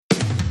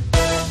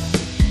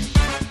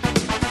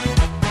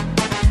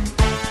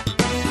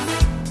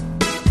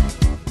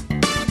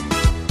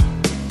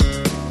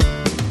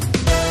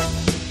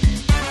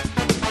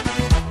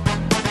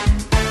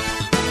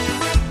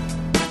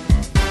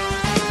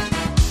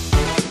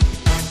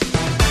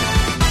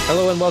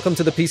Hello and welcome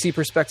to the PC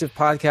Perspective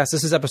Podcast.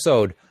 This is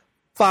episode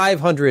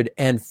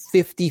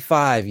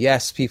 555.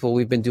 Yes, people,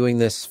 we've been doing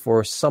this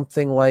for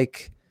something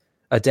like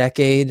a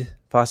decade,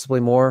 possibly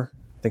more.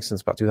 I think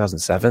since about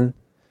 2007.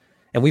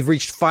 And we've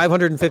reached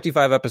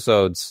 555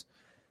 episodes.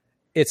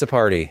 It's a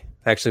party.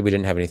 Actually, we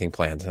didn't have anything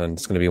planned, and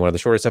it's going to be one of the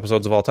shortest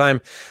episodes of all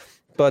time.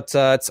 But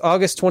it's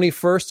August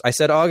 21st. I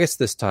said August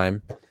this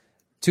time,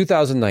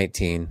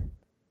 2019.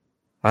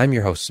 I'm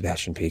your host,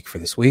 Sebastian Peak, for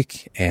this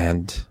week,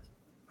 and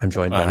I'm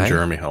joined by... I'm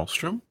Jeremy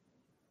Hellstrom.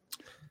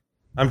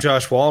 I'm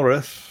Josh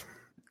Walrath.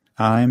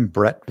 I'm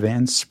Brett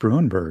Van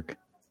Spruenberg.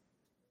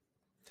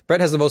 Brett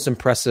has the most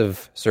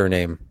impressive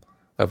surname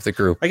of the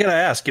group. I gotta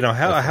ask,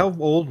 how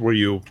old were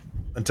you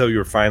until you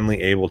were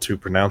finally able to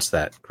pronounce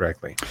that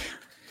correctly?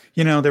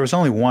 There was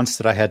only once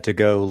that I had to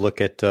go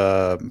look at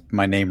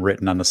my name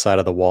written on the side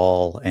of the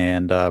wall,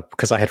 and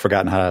because I had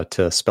forgotten how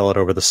to spell it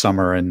over the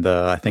summer, and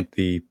I think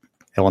the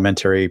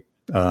elementary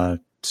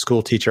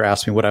school teacher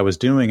asked me what I was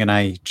doing, and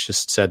I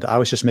just said I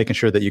was just making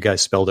sure that you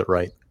guys spelled it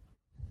right.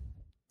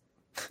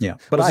 Yeah,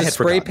 but was I it had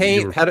spray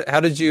forgotten. paint.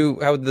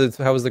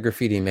 How was the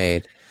graffiti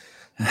made?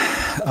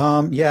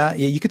 Yeah,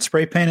 you could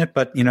spray paint it,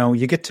 but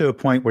you get to a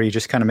point where you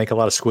just kind of make a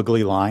lot of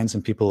squiggly lines,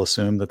 and people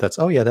assume that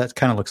that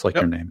kind of looks like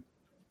your name.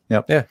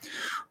 Yep. Yeah,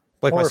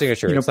 like my Or,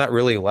 signature. It's not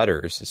really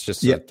letters; it's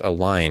just a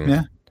line.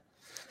 Yeah.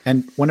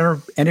 And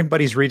whenever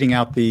anybody's reading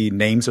out the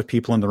names of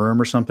people in the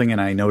room or something, and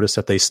I notice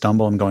that they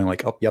stumble, I'm going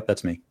like, "Oh, yep,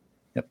 that's me."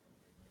 Yep.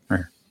 Right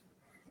here.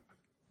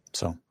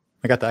 So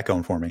I got that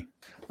going for me.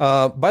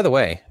 By the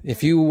way,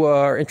 if you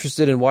are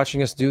interested in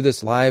watching us do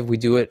this live, we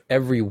do it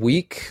every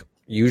week,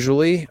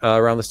 usually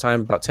around this time,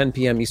 about 10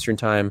 p.m. Eastern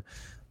time,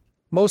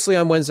 mostly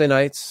on Wednesday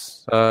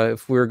nights.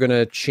 If we're going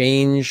to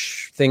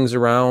change things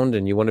around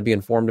and you want to be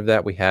informed of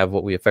that, we have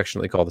what we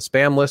affectionately call the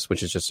spam list,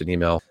 which is just an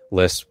email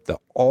list. The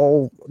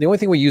only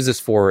thing we use this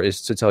for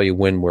is to tell you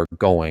when we're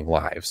going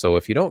live. So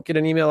if you don't get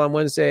an email on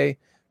Wednesday,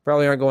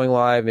 probably aren't going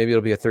live. Maybe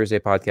it'll be a Thursday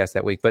podcast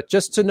that week. But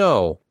just to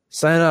know,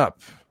 sign up.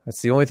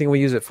 That's the only thing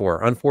we use it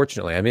for,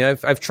 unfortunately. I mean,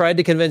 I've tried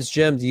to convince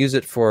Jim to use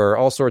it for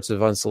all sorts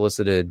of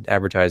unsolicited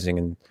advertising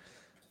and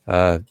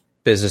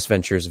business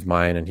ventures of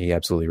mine, and he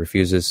absolutely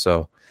refuses.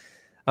 So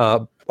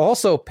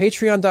also,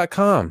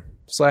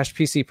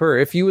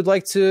 patreon.com/PCPer. If you would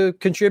like to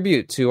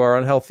contribute to our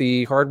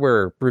unhealthy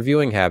hardware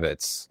reviewing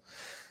habits,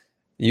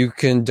 you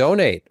can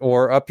donate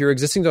or up your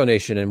existing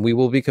donation, and we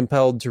will be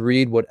compelled to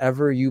read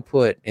whatever you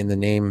put in the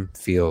name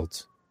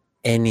field.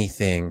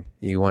 Anything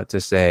you want to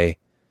say.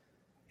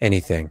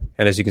 Anything.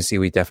 And as you can see,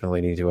 we definitely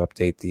need to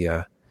update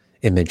the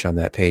image on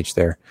that page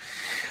there.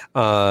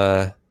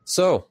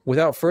 So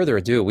without further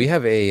ado, we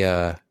have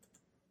a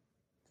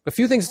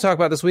few things to talk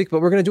about this week,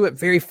 but we're going to do it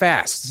very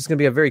fast. This is going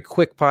to be a very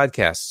quick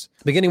podcast,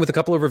 beginning with a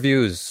couple of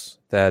reviews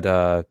that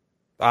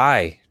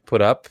I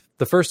put up.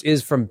 The first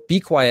is from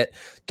Be Quiet,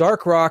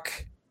 Dark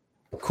Rock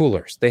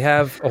coolers. They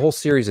have a whole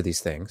series of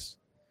these things.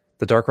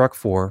 The Dark Rock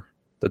 4,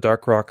 the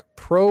Dark Rock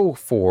Pro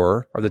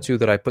 4 are the two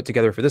that I put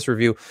together for this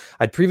review.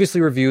 I'd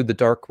previously reviewed the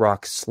Dark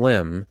Rock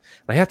Slim. And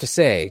I have to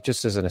say,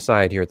 just as an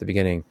aside here at the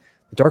beginning,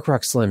 the Dark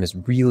Rock Slim is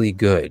really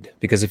good,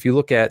 because if you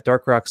look at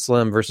Dark Rock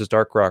Slim versus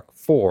Dark Rock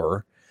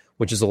 4,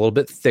 which is a little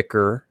bit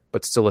thicker,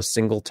 but still a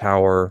single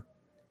tower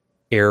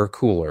air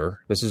cooler.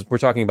 We're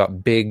talking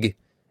about big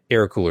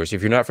air coolers.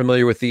 If you're not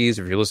familiar with these,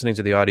 if you're listening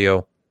to the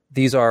audio,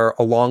 these are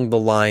along the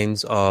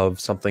lines of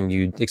something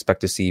you'd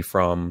expect to see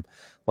from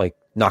like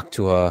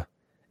Noctua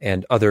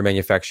and other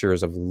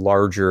manufacturers of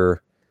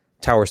larger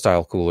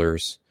tower-style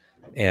coolers.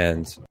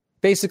 And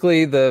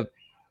basically, the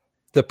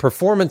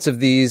performance of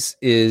these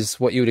is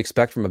what you would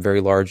expect from a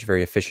very large,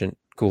 very efficient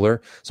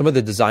cooler. Some of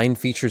the design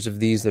features of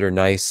these that are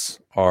nice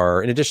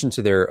are, in addition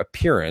to their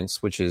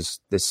appearance, which is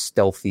this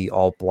stealthy,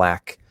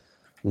 all-black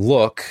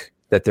look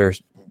that they're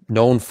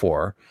known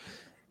for,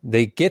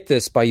 they get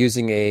this by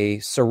using a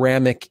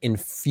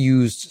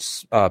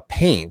ceramic-infused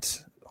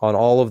paint on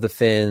all of the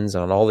fins,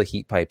 on all the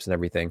heat pipes and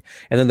everything.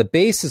 And then the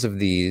bases of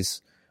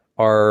these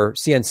are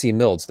CNC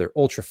milled. So they're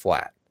ultra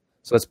flat.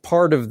 So that's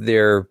part of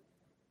their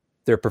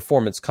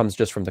performance comes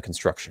just from the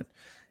construction.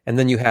 And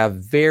then you have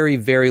very,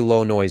 very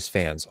low noise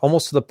fans,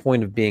 almost to the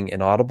point of being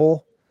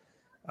inaudible,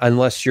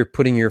 unless you're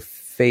putting your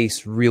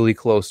face really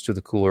close to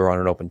the cooler on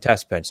an open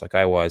test bench like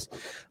I was.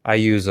 I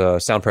use a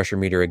sound pressure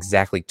meter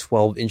exactly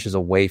 12 inches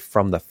away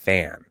from the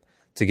fan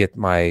to get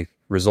my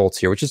results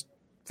here, which is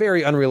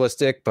very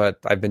unrealistic, but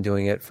I've been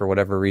doing it for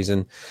whatever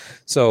reason.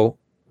 So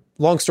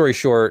long story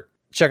short,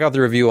 check out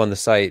the review on the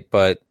site,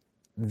 but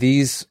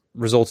these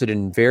resulted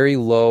in very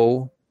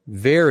low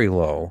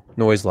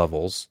noise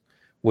levels,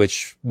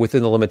 which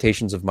within the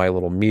limitations of my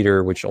little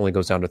meter, which only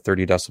goes down to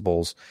 30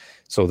 decibels.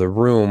 So the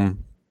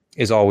room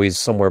is always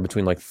somewhere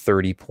between like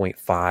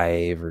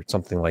 30.5 or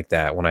something like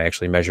that when I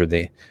actually measure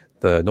the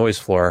noise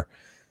floor.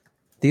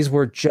 These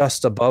were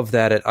just above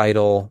that at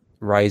idle,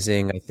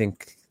 rising. I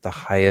think the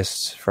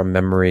highest from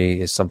memory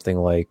is something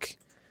like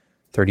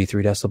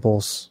 33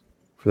 decibels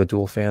for the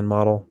dual fan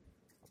model.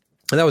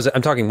 And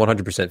I'm talking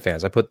 100%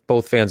 fans. I put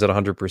both fans at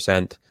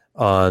 100%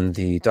 on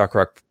the Dark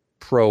Rock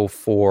Pro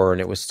 4, and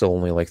it was still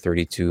only like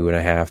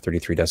 32.5,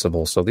 33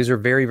 decibels. So these are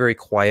very, very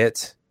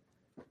quiet.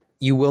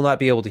 You will not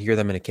be able to hear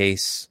them in a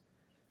case.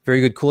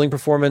 Very good cooling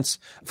performance.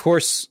 Of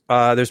course,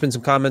 there's been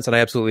some comments, and I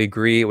absolutely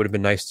agree. It would have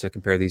been nice to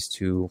compare these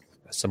to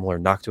a similar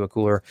Noctua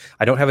cooler.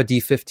 I don't have a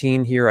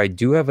D15 here. I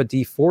do have a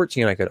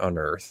D14 I could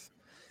unearth.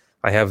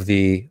 I have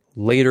the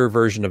later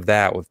version of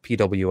that with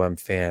PWM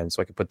fans,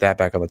 so I could put that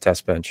back on the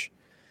test bench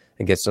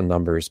and get some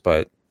numbers.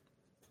 But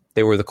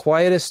they were the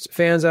quietest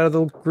fans out of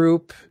the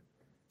group.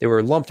 They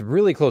were lumped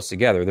really close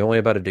together. They're only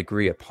about a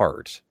degree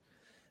apart.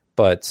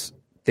 But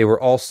they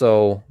were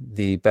also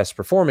the best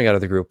performing out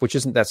of the group, which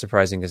isn't that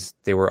surprising because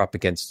they were up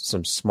against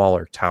some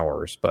smaller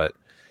towers. But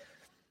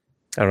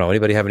I don't know.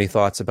 Anybody have any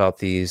thoughts about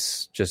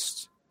these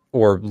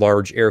or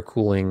large air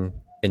cooling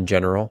in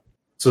general?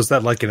 So is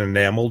that like an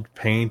enameled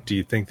paint? Do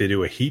you think they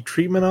do a heat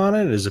treatment on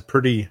it? Is it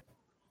pretty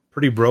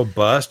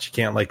robust? You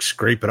can't like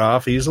scrape it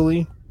off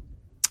easily?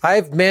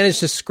 I've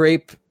managed to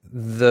scrape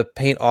the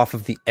paint off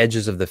of the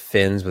edges of the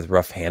fins with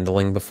rough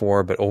handling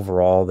before, but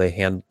overall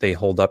they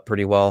hold up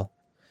pretty well.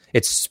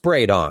 It's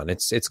sprayed on.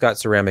 It's got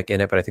ceramic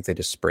in it, but I think they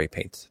just spray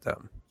paint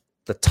them.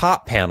 The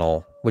top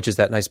panel, which is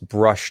that nice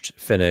brushed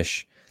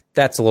finish,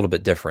 that's a little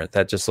bit different.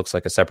 That just looks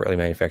like a separately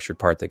manufactured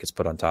part that gets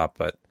put on top,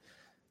 but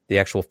the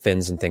actual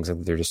fins and things,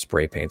 they're just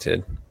spray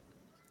painted.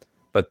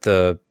 But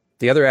the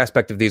other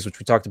aspect of these, which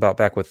we talked about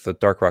back with the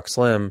Dark Rock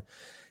Slim,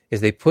 is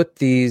they put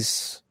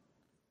these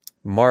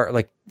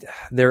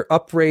they're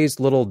upraised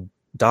little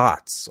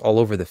dots all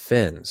over the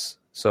fins.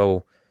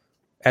 So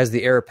as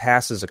the air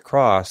passes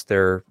across,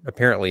 they're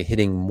apparently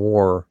hitting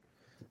more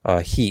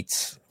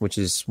heat, which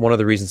is one of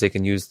the reasons they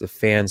can use the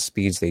fan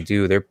speeds they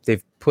do.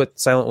 They've put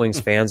Silent Wings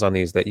fans on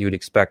these that you would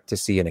expect to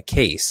see in a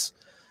case.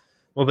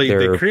 Well,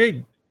 they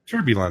create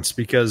turbulence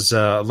because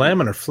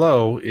laminar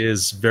flow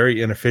is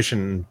very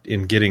inefficient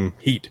in getting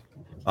heat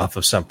off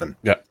of something.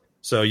 Yeah.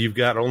 So you've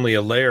got only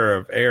a layer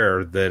of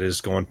air that is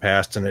going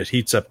past, and it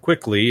heats up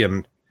quickly,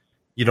 and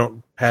you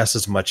don't pass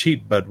as much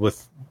heat. But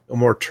with a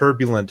more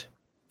turbulent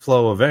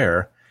flow of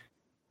air,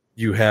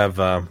 you have,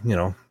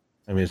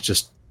 it's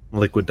just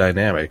liquid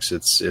dynamics.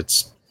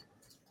 It's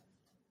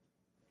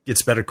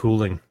better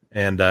cooling.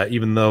 And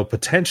even though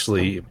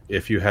potentially,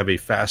 if you have a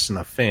fast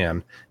enough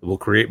fan, it will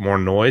create more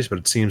noise, but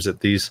it seems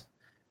at these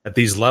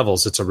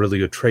levels, it's a really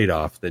good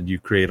trade-off that you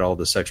create all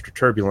this extra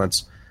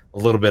turbulence, a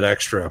little bit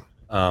extra,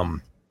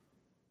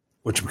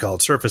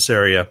 surface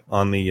area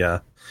on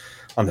the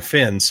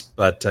fins.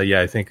 But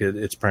I think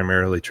it's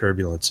primarily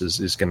turbulence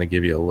is going to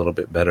give you a little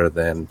bit better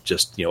than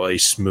just a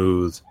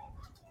smooth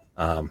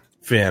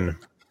fin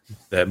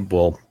that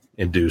will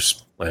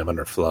induce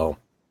laminar flow.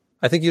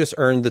 I think you just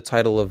earned the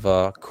title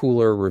of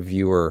cooler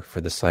reviewer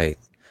for the site.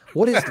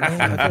 What is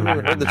I've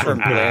never heard the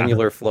term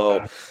lamellar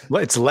flow.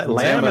 Well, it's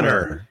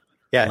laminar.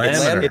 Yeah,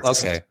 laminar.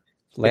 Okay.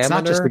 Laminar? It's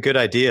not just a good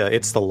idea;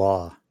 it's the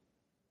law.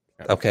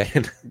 Okay.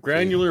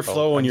 Granular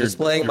flow, and you're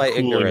displaying my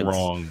ignorance.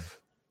 Wrong.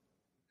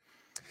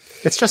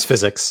 It's just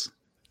physics.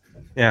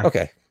 Yeah.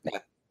 Okay.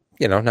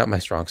 Not my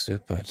strong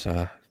suit, but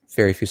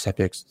very few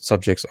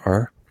subjects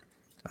are.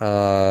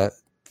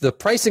 The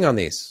pricing on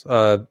these,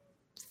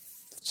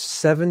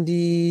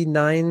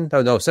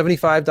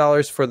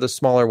 $75 for the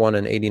smaller one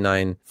and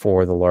 $89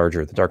 for the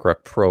larger, the Dark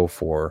Rock Pro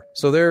 4.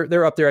 So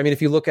they're up there. I mean,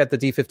 if you look at the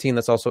D15,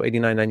 that's also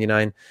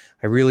 $89.99.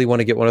 I really want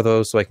to get one of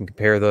those so I can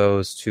compare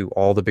those to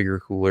all the bigger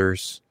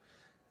coolers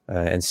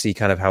and see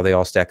kind of how they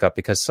all stack up,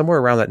 because somewhere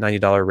around that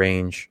 $90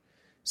 range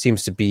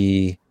seems to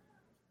be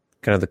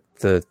kind of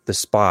the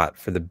spot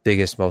for the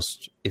biggest,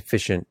 most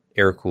efficient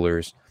air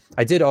coolers.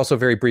 I did also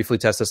very briefly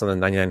test this on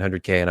the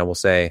 9900K, and I will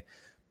say,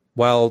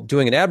 while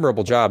doing an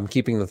admirable job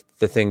keeping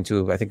the thing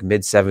to, I think,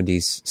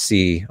 mid-70s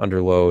C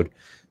under load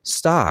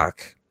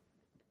stock,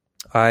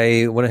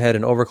 I went ahead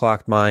and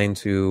overclocked mine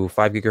to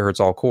 5 gigahertz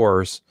all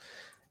cores,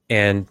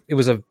 and it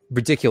was a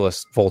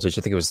ridiculous voltage.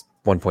 I think it was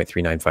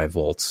 1.395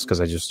 volts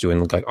because I was just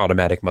doing like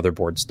automatic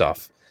motherboard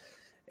stuff.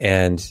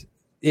 And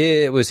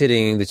it was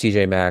hitting the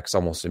TJ Max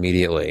almost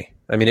immediately.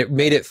 I mean, it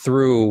made it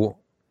through,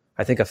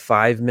 I think, a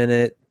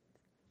 5-minute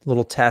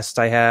little test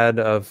I had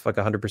of like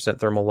 100%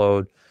 thermal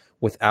load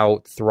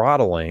without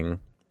throttling,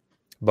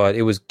 but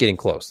it was getting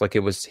close. Like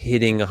it was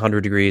hitting 100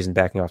 degrees and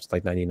backing off to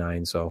like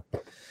 99. So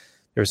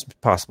there's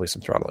possibly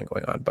some throttling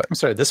going on. But I'm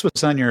sorry, this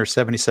was on your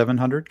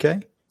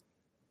 7700K?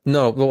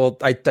 No, well,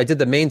 I did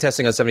the main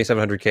testing on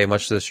 7700K,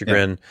 much to the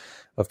chagrin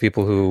of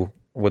people who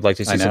would like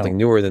to see something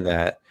newer than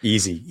that.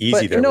 Easy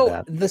but, there with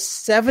that. The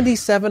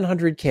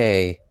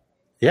 7700K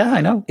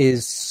I know,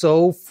 is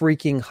so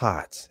freaking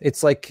hot.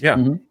 It's like,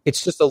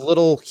 it's just a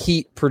little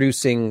heat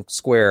producing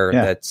square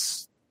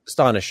that's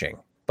astonishing.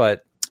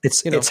 But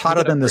it's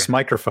hotter than this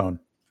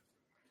microphone.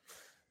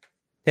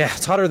 Yeah,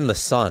 it's hotter than the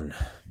sun,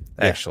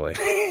 actually.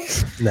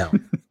 No.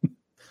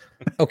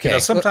 Okay.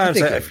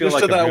 Sometimes I feel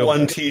like that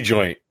one T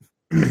joint.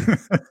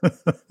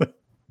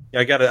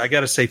 I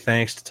gotta say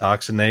thanks to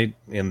Toxinate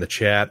in the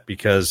chat,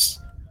 because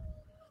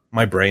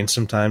my brain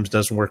sometimes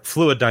doesn't work.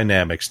 Fluid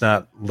dynamics,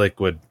 not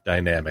liquid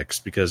dynamics,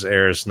 because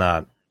air is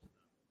not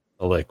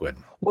a liquid.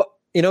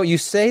 You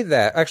say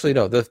that. Actually,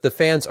 no. The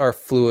fans are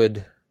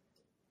fluid.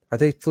 Are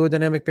they fluid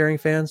dynamic bearing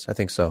fans? I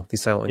think so.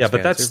 These silent Yeah, wings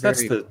but fans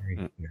that's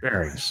the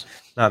bearings.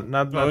 Not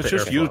No, it's the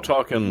just you airflow.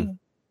 talking.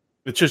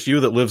 It's just you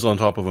that lives on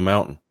top of a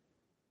mountain.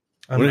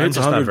 I'm When it's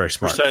just not very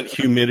smart. 100%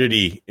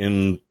 humidity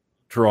in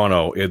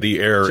Toronto, the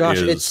air Josh,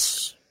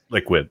 is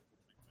liquid.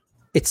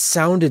 It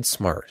sounded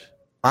smart.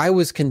 I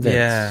was convinced.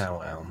 Yeah,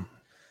 well,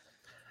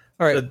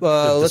 All right.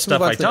 the Let's stuff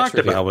move on I to the next talked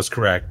review. about was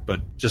correct,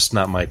 but just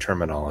not my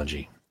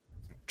terminology.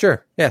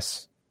 Sure.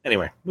 Yes.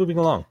 Anyway, moving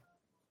along.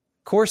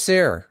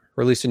 Corsair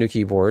released a new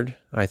keyboard.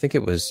 I think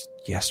it was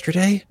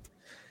yesterday,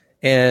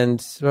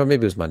 and maybe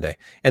it was Monday.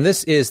 And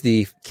this is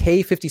the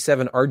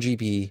K57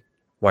 RGB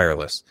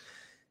wireless.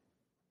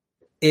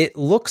 It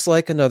looks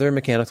like another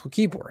mechanical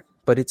keyboard,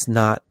 but it's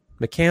not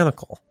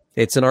mechanical.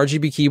 It's an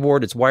RGB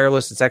keyboard. It's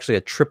wireless. It's actually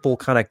a triple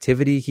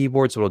connectivity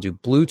keyboard, so it'll do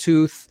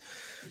Bluetooth.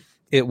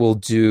 It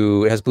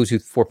has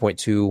Bluetooth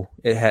 4.2.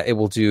 It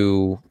will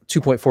do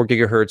 2.4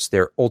 gigahertz,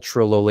 their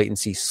ultra low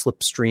latency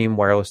slipstream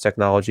wireless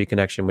technology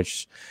connection,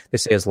 which they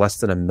say is less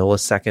than a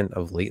millisecond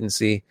of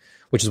latency,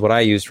 which is what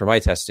I used for my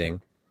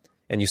testing.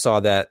 And you saw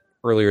that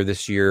earlier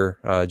this year.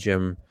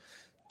 Jim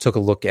took a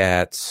look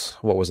at,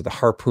 the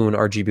Harpoon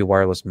RGB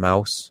wireless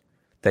mouse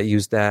that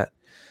used that.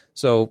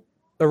 So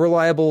a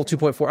reliable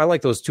 2.4. I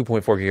like those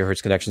 2.4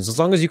 gigahertz connections, as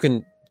long as you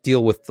can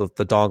deal with the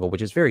dongle,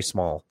 which is very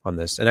small on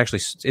this and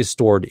actually is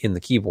stored in the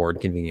keyboard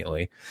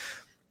conveniently.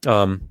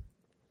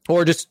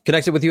 Or just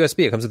connect it with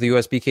USB. It comes with a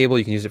USB cable.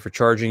 You can use it for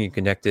charging. You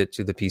connect it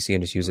to the PC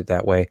and just use it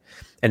that way.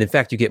 And in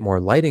fact, you get more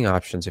lighting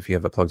options if you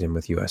have it plugged in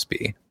with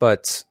USB.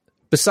 But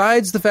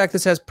besides the fact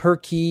this has per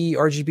key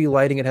RGB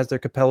lighting, it has their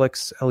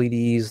Capellix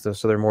LEDs,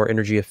 so they're more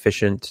energy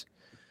efficient,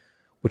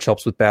 which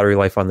helps with battery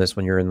life on this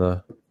when you're in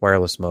the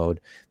wireless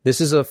mode. This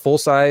is a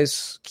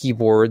full-size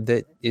keyboard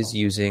that is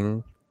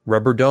using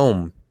rubber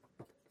domes.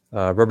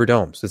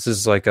 This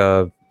is like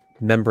a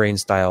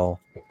membrane-style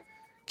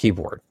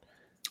keyboard.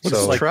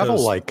 What's the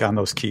travel like on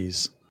those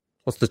keys?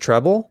 What's the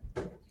treble?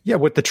 Yeah,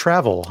 with the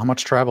travel. How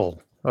much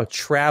travel? Oh,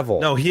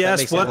 travel. No, he That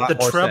asked makes a what lot the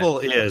more treble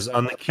sense. is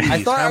on the keys.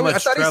 I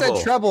thought he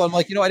said treble. I'm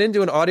like, I didn't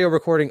do an audio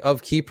recording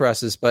of key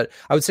presses, but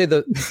I would say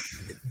the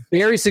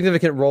very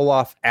significant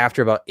roll-off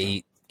after about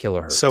 8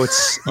 kilohertz. So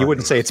you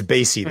wouldn't say it's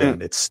bassy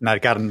then. It's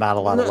not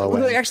a lot of low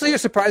end. Actually, a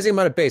surprising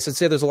amount of bass. I'd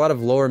say there's a lot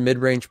of lower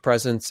mid-range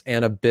presence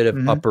and a bit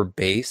of upper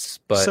bass,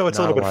 but so it's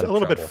a not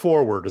little bit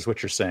forward, is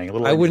what you're saying.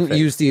 I wouldn't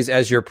use these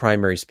as your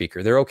primary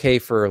speaker. They're okay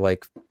for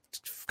like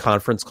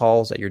conference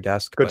calls at your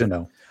desk. Good to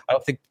know. I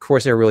don't think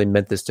Corsair really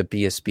meant this to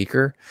be a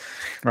speaker,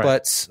 Right.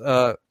 But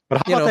how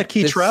about that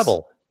key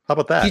travel? How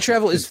about that? Key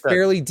travel is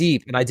fairly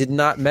deep, and I did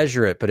not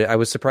measure it, but I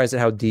was surprised at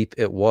how deep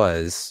it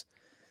was.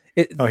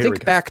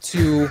 Think back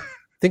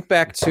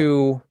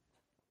to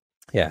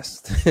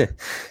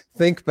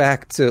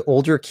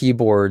older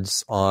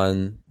keyboards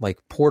on like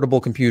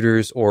portable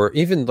computers, or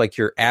even like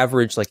your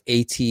average like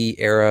AT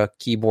era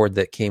keyboard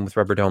that came with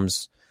rubber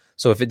domes.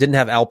 So if it didn't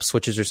have ALP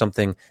switches or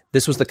something,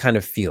 this was the kind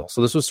of feel.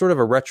 So this was sort of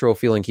a retro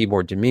feeling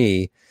keyboard to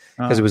me,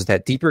 because it was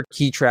that deeper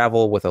key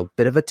travel with a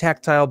bit of a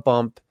tactile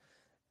bump,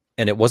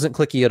 and it wasn't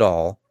clicky at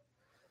all.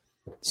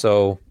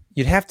 So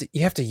you have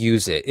to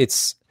use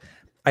it.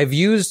 I've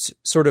used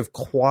sort of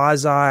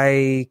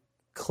quasi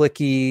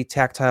clicky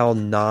tactile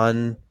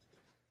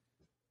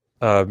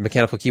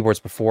mechanical keyboards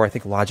before. I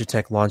think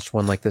Logitech launched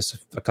one like this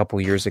a couple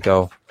years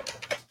ago,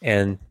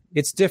 and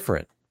it's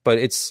different, but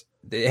it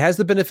has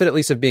the benefit at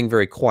least of being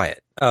very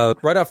quiet.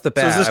 Right off the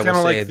bat, so is this kind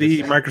of like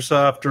the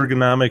Microsoft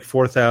ergonomic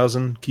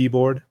 4000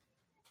 keyboard?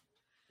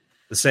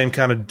 The same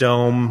kind of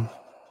dome,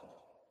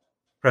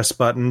 press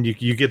button.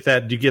 You get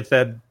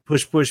that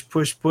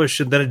push,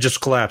 and then it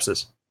just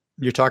collapses.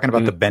 You're talking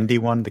about the bendy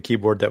one, the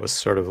keyboard that was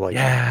sort of like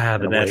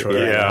the natural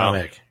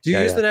ergonomic. Do you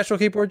use the natural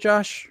keyboard,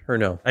 Josh, or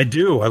no? I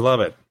do. I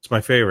love it. It's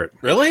my favorite.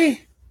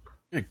 Really?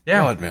 Good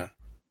God, man.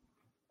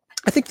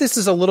 I think this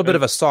is a little bit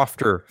of a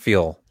softer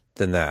feel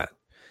than that.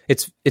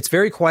 It's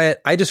very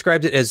quiet. I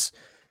described it as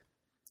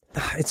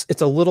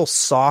it's a little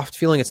soft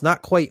feeling. It's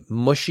not quite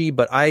mushy,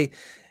 but I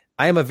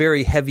am a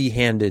very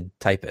heavy-handed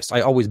typist.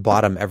 I always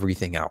bottom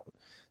everything out.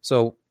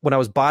 So when I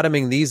was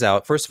bottoming these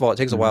out, first of all, it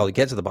takes a while to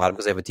get to the bottom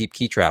because they have a deep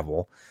key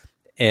travel,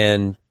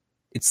 and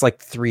it's like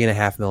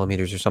 3.5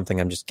 millimeters or something.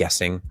 I'm just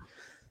guessing.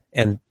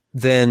 And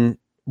then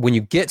when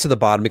you get to the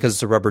bottom, because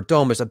it's a rubber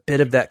dome, there's a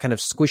bit of that kind of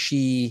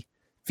squishy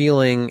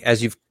feeling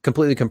as you've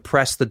completely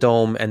compressed the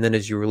dome, and then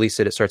as you release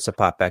it, it starts to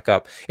pop back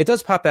up. It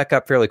does pop back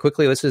up fairly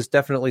quickly. This is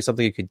definitely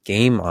something you could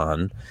game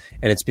on,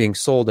 and it's being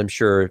sold, I'm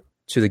sure,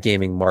 to the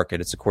gaming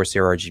market. It's a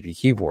Corsair RGB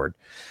keyboard,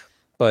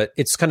 but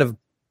it's kind of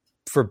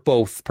for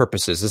both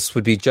purposes. This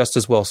would be just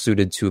as well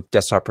suited to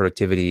desktop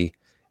productivity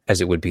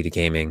as it would be to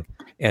gaming,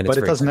 and but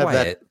it doesn't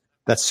quiet. have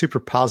that super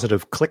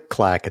positive click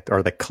clack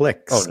or the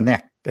click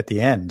snick at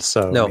the end.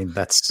 So No. I mean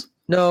that's.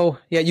 No,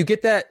 yeah, you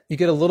get that. You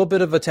get a little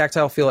bit of a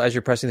tactile feel as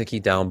you're pressing the key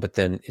down, but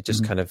then it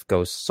just kind of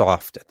goes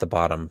soft at the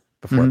bottom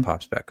before it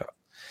pops back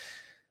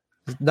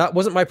up.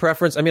 Wasn't my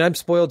preference. I mean, I'm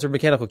spoiled to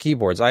mechanical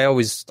keyboards. I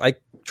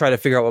try to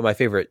figure out what my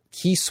favorite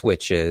key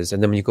switch is,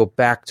 and then when you go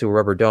back to a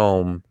rubber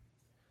dome,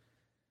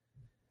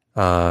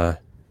 I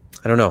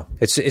don't know.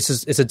 It's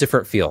a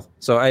different feel.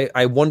 So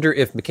I wonder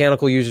if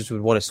mechanical users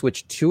would want to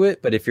switch to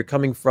it. But if you're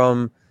coming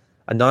from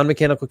a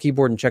non-mechanical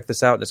keyboard and check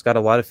this out, and it's got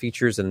a lot of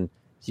features, and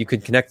you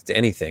could connect it to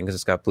anything because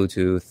it's got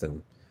Bluetooth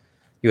and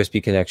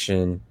USB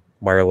connection,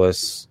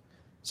 wireless.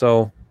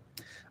 So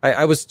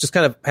I was just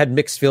kind of had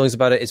mixed feelings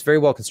about it. It's very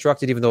well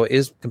constructed, even though it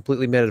is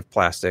completely made of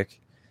plastic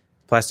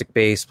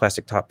base,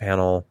 plastic top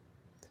panel.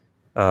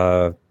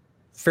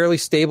 Fairly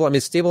stable. I mean,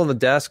 it's stable on the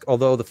desk,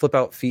 although the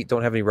flip-out feet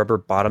don't have any rubber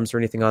bottoms or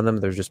anything on them.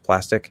 They're just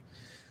plastic.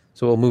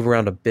 So it'll move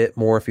around a bit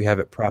more if you have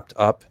it propped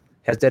up. It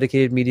has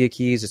dedicated media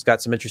keys. It's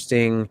got some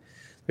interesting...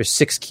 There's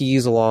 6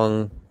 keys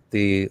along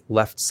the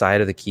left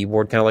side of the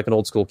keyboard, kind of like an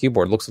old-school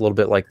keyboard. It looks a little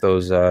bit like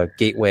those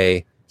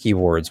Gateway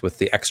keyboards with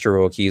the extra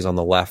row of keys on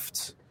the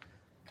left.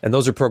 And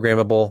those are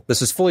programmable.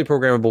 This is fully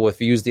programmable if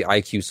you use the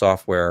IQ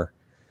software.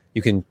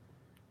 You can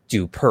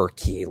do per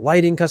key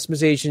lighting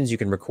customizations. You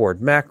can record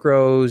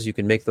macros. You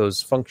can make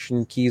those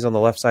function keys on the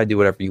left side do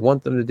whatever you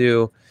want them to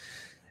do.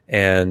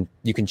 And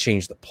you can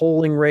change the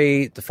polling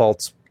rate.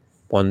 Default's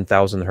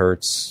 1000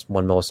 hertz,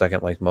 1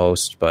 millisecond like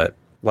most, but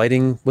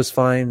lighting was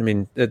fine. I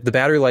mean, the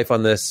battery life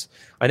on this,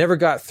 I never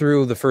got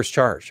through the first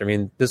charge. I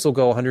mean, this will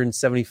go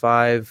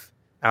 175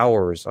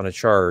 hours on a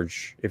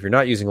charge if you're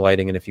not using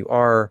lighting. And if you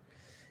are,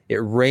 it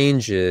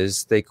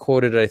ranges. They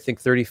quoted, I think,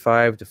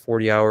 35 to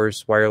 40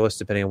 hours wireless,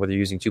 depending on whether you're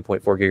using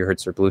 2.4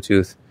 gigahertz or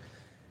Bluetooth.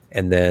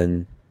 And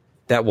then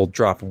that will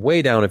drop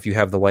way down if you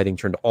have the lighting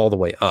turned all the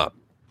way up.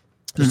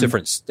 There's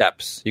different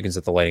steps you can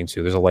set the lighting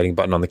to. There's a lighting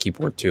button on the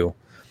keyboard, too.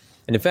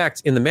 And in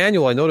fact, in the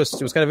manual, I noticed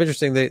it was kind of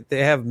interesting.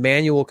 They have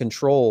manual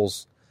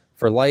controls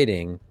for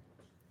lighting.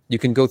 You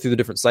can go through the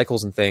different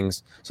cycles and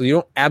things. So you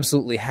don't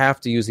absolutely have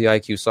to use the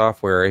IQ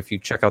software if you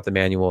check out the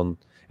manual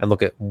and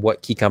look at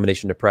what key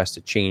combination to press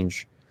to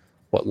change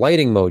what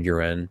lighting mode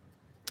you're in.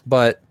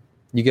 But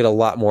you get a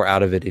lot more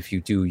out of it if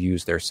you do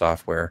use their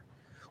software,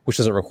 which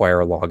doesn't require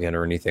a login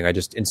or anything. I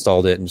just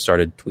installed it and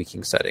started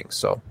tweaking settings.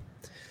 So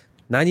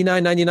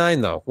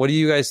 $99.99 though. What do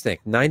you guys think?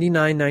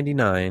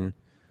 $99.99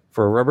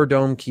 for a rubber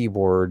dome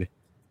keyboard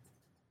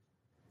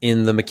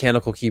in the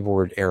mechanical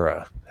keyboard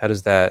era. How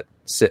does that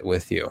sit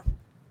with you?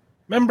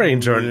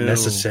 Membranes aren't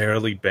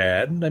necessarily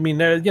bad. I mean,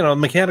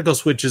 mechanical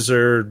switches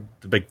are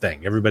the big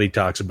thing everybody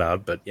talks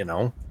about, but, there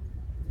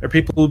are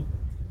people who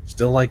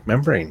still like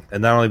membrane.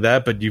 And not only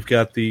that, but you've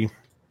got the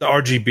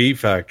RGB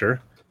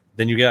factor.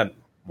 Then you got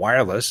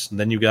wireless. And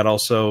then you got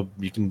also,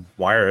 you can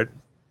wire it.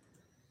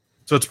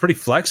 So it's pretty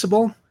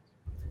flexible.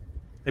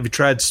 Have you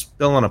tried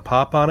spilling a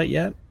pop on it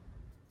yet?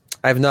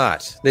 I have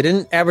not. They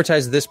didn't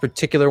advertise this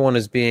particular one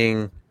as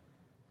being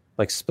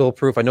like spill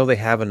proof. I know they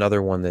have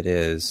another one that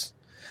is.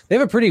 They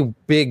have a pretty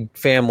big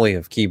family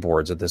of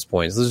keyboards at this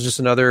point. So this is just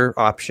another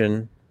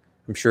option.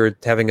 I'm sure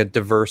having a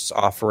diverse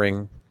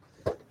offering.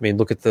 I mean,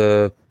 look at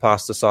the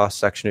pasta sauce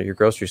section at your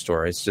grocery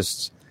store. It's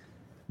just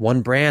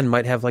one brand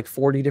might have like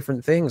 40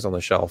 different things on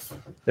the shelf.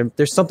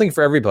 There's something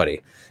for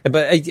everybody.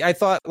 But I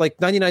thought like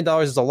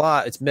 $99 is a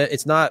lot.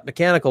 It's not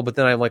mechanical, but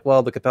then I'm like,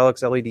 well, the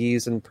Capellix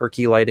LEDs and per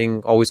key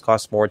lighting always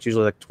cost more. It's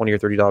usually like $20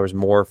 or $30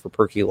 more for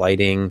per key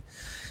lighting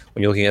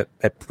when you're looking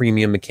at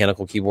premium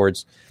mechanical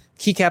keyboards.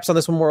 Keycaps on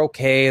this one were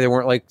okay. There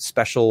weren't like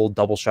special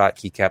double shot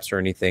keycaps or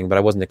anything, but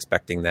I wasn't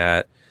expecting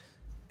that.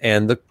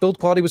 And the build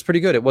quality was pretty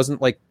good. It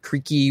wasn't like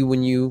creaky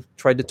when you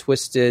tried to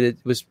twist it. It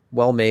was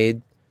well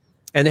made.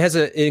 And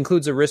it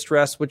includes a wrist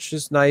rest, which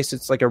is nice.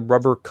 It's like a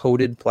rubber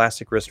coated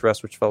plastic wrist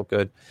rest, which felt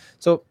good.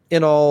 So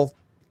in all,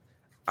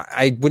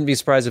 I wouldn't be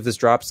surprised if this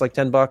drops like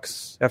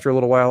 $10 after a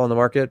little while on the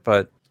market.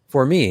 But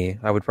for me,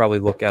 I would probably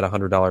look at a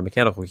 $100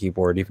 mechanical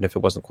keyboard, even if it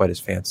wasn't quite as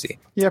fancy.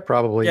 Yeah,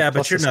 probably. Yeah,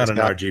 but you're not an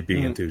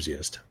RGB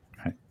enthusiast.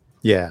 Right.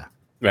 Yeah.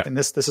 And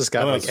this has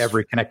got like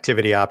every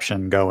connectivity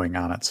option going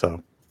on it.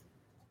 So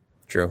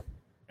true.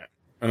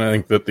 And I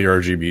think that the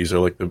RGBs are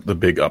like the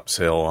big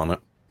upsell on it.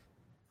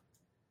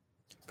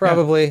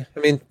 Probably. Yeah. I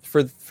mean,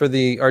 for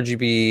the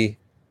RGB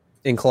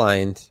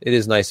inclined, it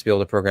is nice to be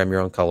able to program your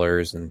own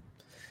colors, and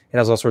it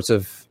has all sorts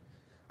of.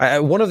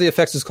 One of the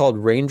effects is called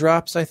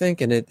raindrops, I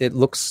think, and it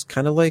looks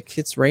kind of like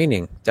it's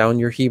raining down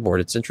your keyboard.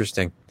 It's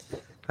interesting.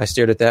 I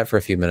stared at that for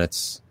a few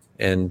minutes,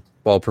 and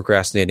while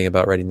procrastinating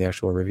about writing the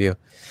actual review.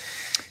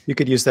 You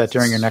could use that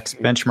during your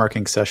next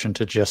benchmarking session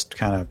to just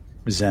kind of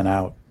zen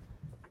out.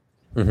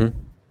 Mm-hmm.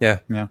 Yeah.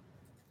 Yeah.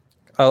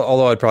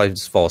 Although I'd probably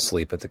just fall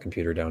asleep at the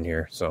computer down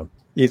here. So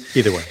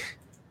either way,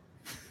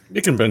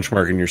 you can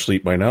benchmark in your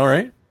sleep by now,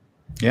 right?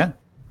 Yeah.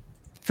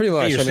 Pretty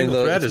much. I mean,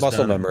 it's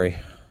muscle memory.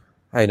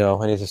 I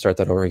know. I need to start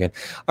that over again.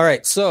 All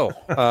right. So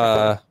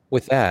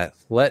with that,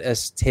 let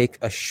us take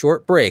a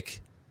short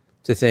break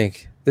to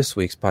thank this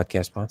week's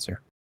podcast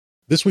sponsor.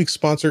 This week's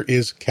sponsor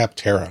is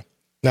Capterra.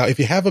 Now, if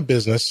you have a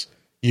business,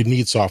 you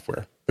need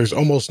software. There's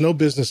almost no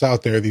business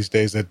out there these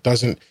days that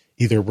doesn't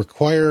either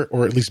require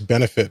or at least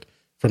benefit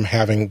from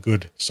having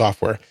good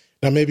software.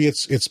 Now, maybe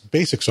it's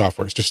basic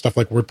software. It's just stuff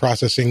like word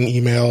processing,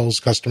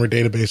 emails, customer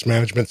database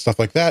management, stuff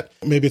like that.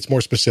 Maybe it's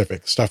more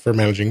specific, stuff for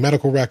managing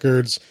medical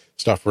records,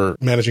 stuff for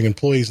managing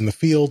employees in the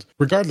field.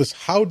 Regardless,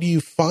 how do you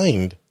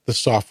find the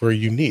software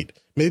you need?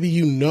 Maybe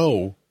you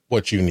know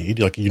what you need.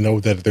 Like, you know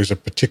that there's a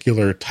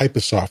particular type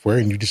of software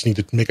and you just need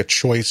to make a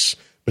choice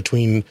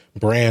between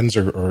brands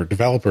or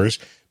developers.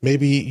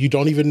 Maybe you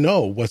don't even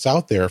know what's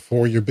out there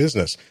for your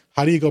business.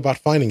 How do you go about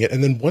finding it?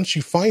 And then once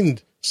you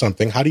find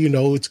something, how do you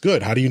know it's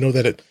good? How do you know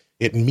that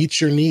it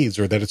meets your needs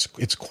or that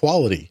it's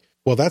quality?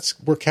 Well, that's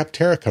where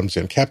Capterra comes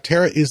in.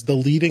 Capterra is the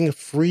leading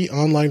free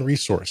online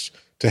resource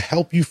to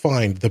help you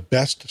find the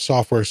best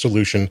software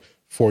solution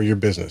for your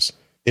business.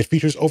 It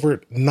features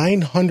over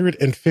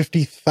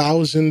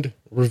 950,000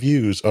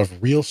 reviews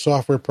of real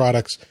software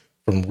products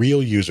from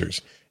real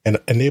users and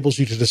enables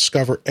you to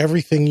discover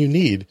everything you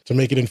need to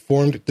make an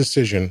informed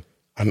decision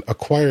on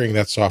acquiring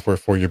that software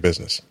for your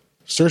business.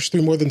 Search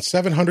through more than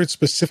 700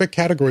 specific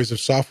categories of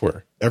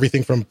software,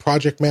 everything from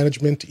project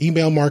management,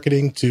 email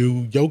marketing,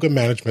 to yoga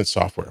management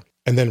software.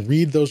 And then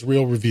read those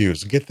real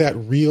reviews. Get that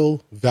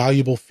real,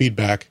 valuable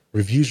feedback,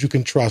 reviews you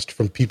can trust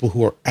from people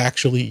who are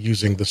actually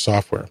using the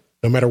software.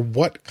 No matter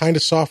what kind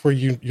of software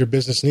your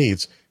business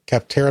needs,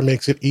 Capterra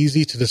makes it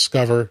easy to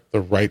discover the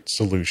right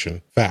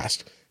solution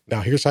fast.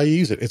 Now, here's how you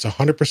use it. It's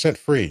 100%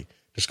 free.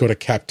 Just go to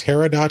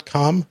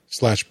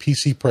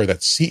capterra.com/PCPer.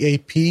 That's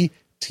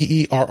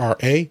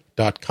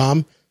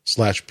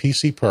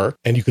CAPTERRA.com/PCPer.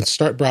 And you can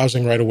start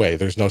browsing right away.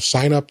 There's no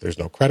sign up. There's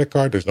no credit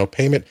card. There's no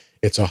payment.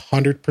 It's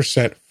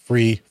 100%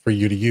 free for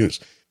you to use.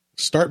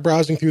 Start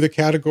browsing through the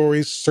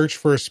categories. Search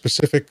for a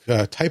specific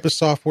type of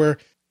software.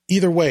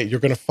 Either way, you're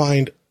going to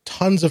find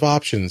tons of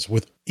options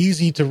with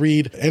easy to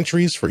read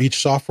entries for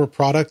each software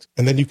product.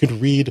 And then you can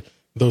read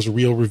those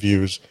real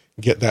reviews,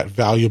 get that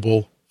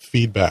valuable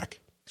feedback.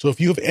 So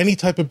if you have any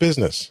type of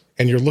business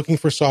and you're looking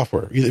for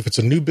software, if it's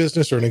a new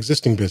business or an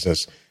existing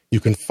business, you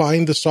can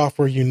find the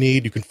software you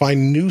need. You can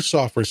find new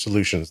software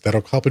solutions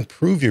that'll help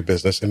improve your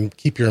business and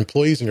keep your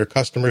employees and your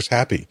customers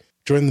happy.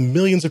 Join the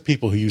millions of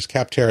people who use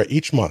Capterra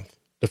each month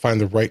to find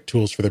the right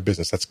tools for their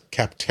business. That's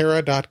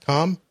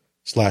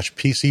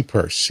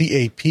capterra.com/PCPer.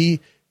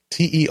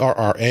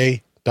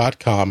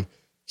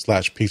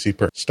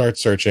 CAPTERRA.com/PCPer. Start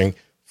searching.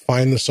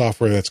 Find the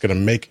software that's going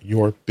to make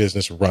your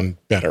business run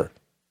better.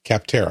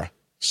 Capterra,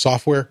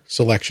 software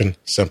selection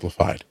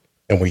simplified.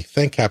 And we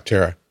thank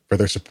Capterra for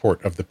their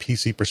support of the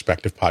PC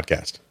Perspective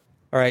podcast.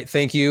 All right.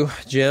 Thank you,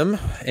 Jim.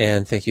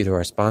 And thank you to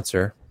our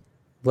sponsor.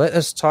 Let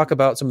us talk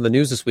about some of the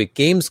news this week.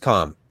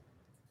 Gamescom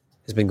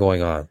has been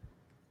going on.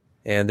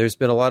 And there's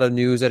been a lot of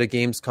news at a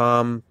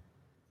Gamescom,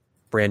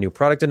 brand new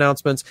product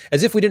announcements.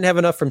 As if we didn't have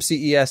enough from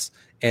CES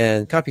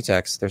and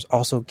Computex, there's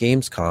also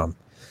Gamescom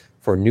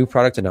for new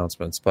product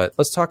announcements. But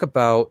let's talk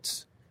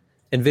about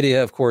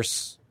NVIDIA. Of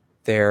course,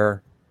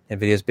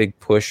 NVIDIA's big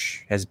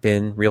push has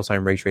been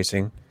real-time ray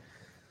tracing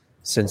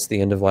since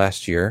the end of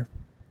last year.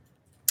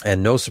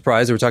 And no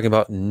surprise, we're talking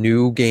about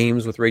new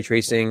games with ray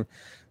tracing.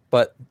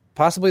 But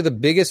possibly the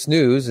biggest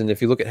news, and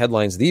if you look at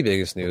headlines, the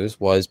biggest news,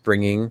 was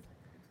bringing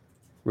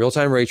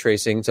real-time ray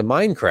tracing to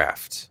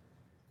Minecraft.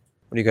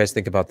 What do you guys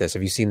think about this?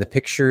 Have you seen the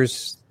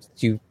pictures?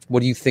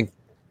 What do you think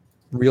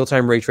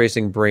real-time ray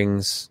tracing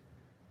brings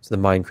to the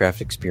Minecraft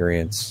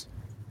experience?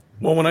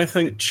 Well, when I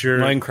think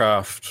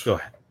Minecraft, Go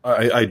ahead.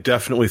 I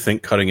definitely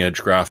think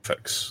cutting-edge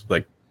graphics.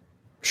 Like,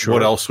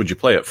 what else would you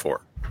play it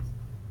for?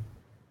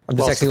 I'm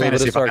detecting a little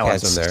bit of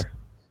sarcasm there.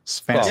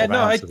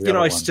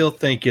 I still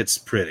think it's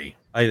pretty.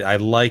 I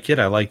like it.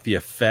 I like the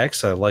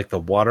effects. I like the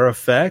water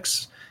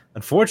effects.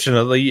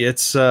 Unfortunately,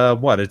 it's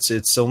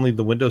it's only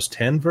the Windows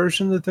 10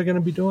 version that they're going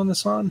to be doing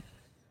this on.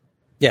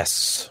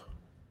 Yes.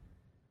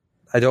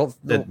 I don't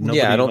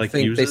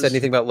think uses? they said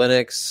anything about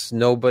Linux.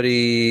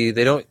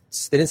 They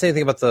didn't say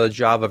anything about the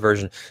Java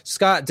version.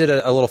 Scott did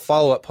a little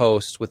follow-up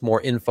post with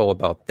more info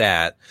about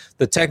that.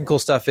 The technical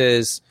stuff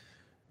is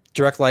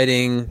direct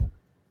lighting,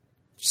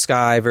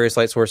 sky, various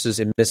light sources,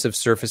 emissive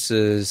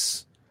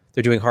surfaces.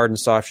 They're doing hard and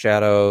soft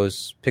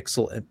shadows,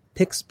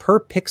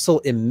 per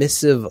pixel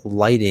emissive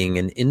lighting,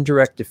 and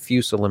indirect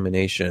diffuse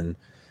illumination,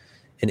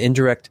 and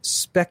indirect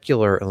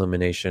specular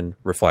illumination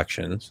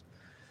reflections.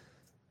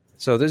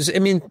 So there's,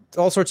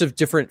 all sorts of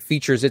different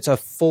features. It's a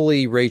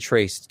fully ray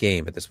traced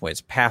game at this point. It's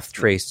a path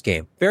traced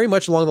game, very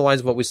much along the lines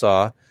of what we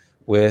saw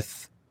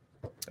with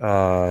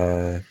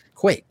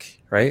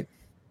Quake, right?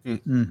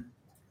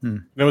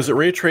 Now, is it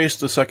ray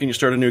traced the second you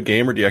start a new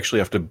game, or do you actually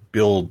have to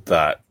build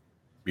that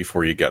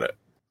before you get it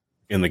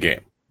in the game?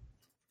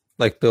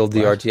 Like build the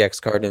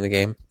RTX card in the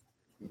game?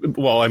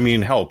 Well,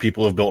 hell,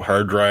 people have built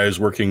hard drives,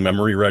 working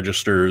memory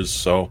registers,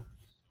 so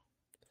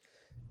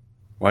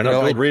why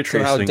not build ray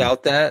tracing? I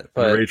doubt that,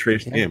 but a ray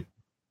traced game.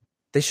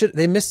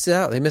 They missed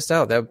out. They missed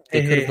out. That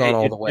they could have gone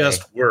all the way. It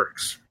just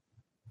works.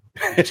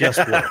 It just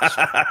works.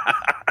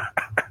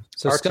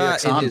 So RTX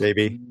Scott, on,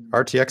 baby.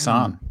 RTX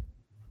on.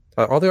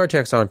 All the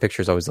RTX on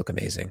pictures always look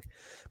amazing,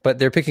 but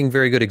they're picking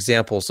very good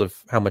examples of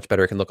how much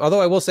better it can look.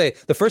 Although I will say,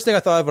 the first thing I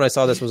thought of when I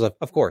saw this was,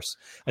 of course,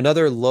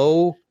 another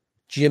low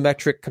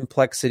geometric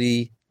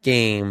complexity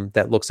game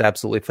that looks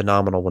absolutely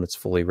phenomenal when it's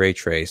fully ray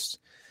traced.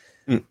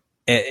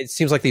 It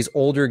seems like these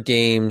older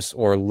games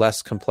or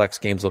less complex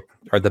games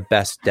are the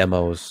best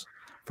demos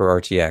for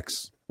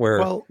RTX,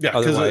 where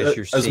otherwise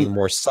you're seeing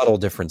more subtle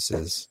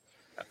differences.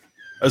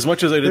 As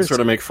much as I did sort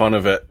of make fun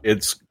of it,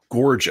 it's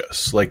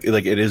gorgeous. Like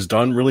it is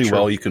done really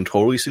well. You can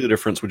totally see the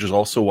difference, which is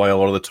also why a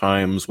lot of the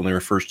times when they were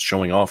first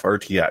showing off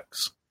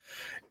RTX,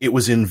 it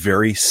was in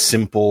very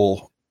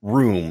simple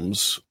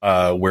rooms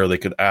where they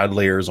could add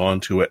layers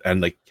onto it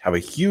and like have a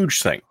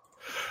huge thing.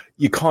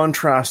 You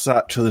contrast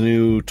that to the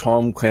new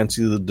Tom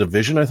Clancy The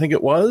Division, I think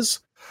it was,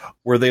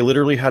 where they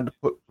literally had to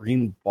put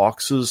green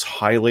boxes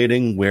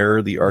highlighting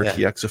where the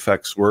RTX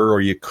effects were,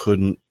 or you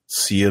couldn't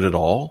see it at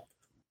all.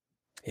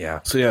 Yeah.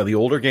 So yeah, the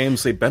older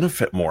games, they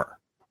benefit more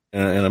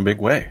in a big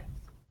way.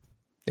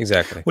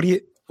 Exactly.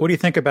 What do you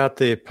think about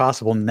the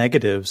possible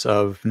negatives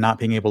of not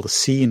being able to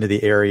see into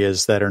the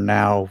areas that are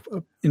now,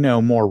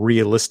 more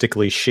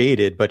realistically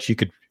shaded? But you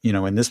could,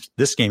 in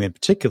this game in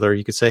particular,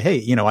 you could say,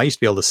 hey, I used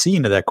to be able to see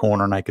into that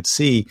corner, and I could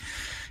see,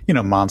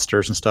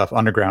 monsters and stuff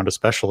underground,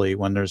 especially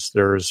when there's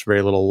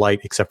very little light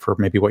except for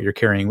maybe what you're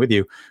carrying with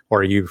you,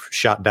 or you've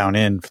shot down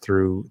in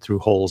through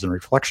holes and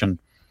reflection.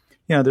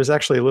 There's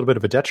actually a little bit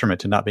of a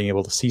detriment to not being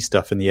able to see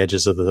stuff in the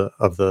edges of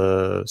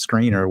the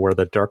screen or where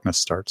the darkness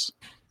starts.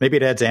 Maybe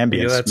it adds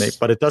ambience,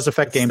 but it does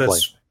affect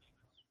gameplay.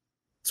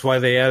 That's why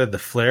they added the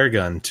flare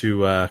gun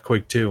to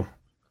Quake 2.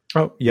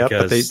 Oh, yeah,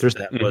 but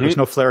there's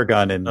no flare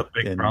gun in a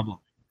big problem.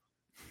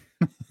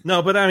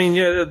 No, but I mean,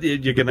 you're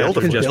going to have to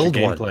adjust your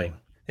gameplay.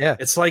 Yeah,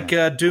 it's like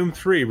Doom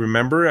 3.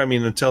 Remember, I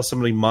mean, until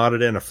somebody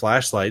modded in a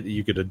flashlight that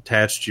you could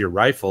attach to your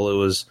rifle, it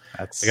was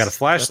I got a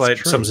flashlight,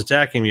 someone's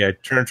attacking me, I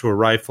turn to a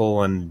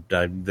rifle, and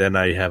then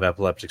I have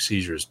epileptic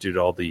seizures due to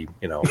all the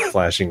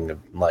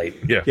flashing light.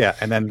 Yeah,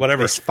 and then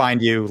whatever,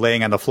 find you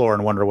laying on the floor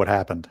and wonder what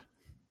happened.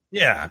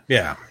 Yeah.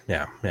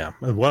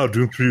 Wow,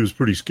 Doom 3 was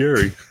pretty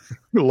scary.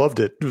 I loved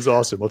it. It was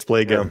awesome. Let's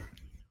play again.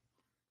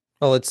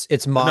 Well, it's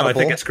moddable. No, I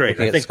think it's great.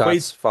 I think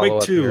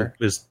Quake 2 here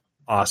is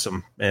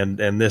awesome,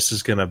 and this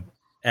is going to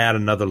add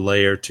another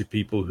layer to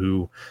people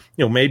who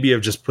maybe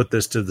have just put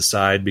this to the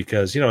side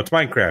because it's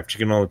Minecraft, you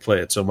can only play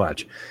it so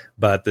much,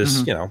 but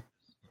this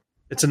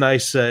it's a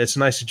nice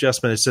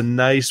adjustment. It's a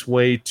nice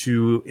way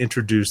to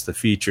introduce the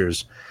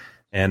features,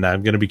 and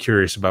I'm going to be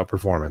curious about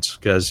performance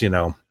because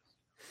Minecraft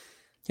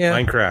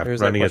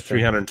running at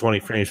 320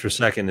 frames per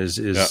second is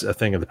a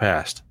thing of the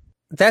past.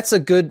 That's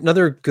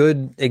another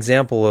good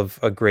example of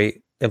a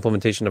great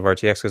implementation of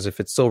RTX, because if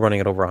it's still running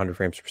at over 100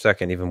 frames per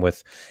second, even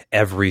with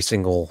every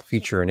single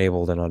feature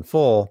enabled and on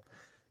full,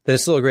 then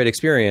it's still a great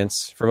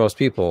experience for most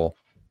people.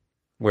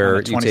 Where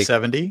you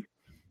 2070,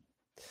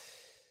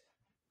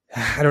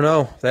 I don't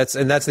know. That's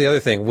the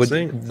other thing.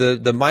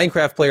 The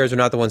Minecraft players are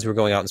not the ones who are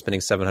going out and spending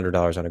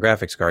 $700 on a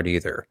graphics card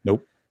either.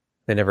 Nope,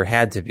 they never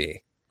had to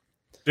be.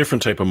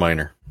 Different type of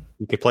miner.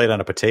 You could play it on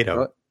a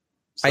potato.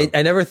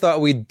 I never thought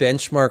we'd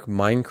benchmark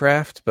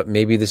Minecraft, but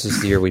maybe this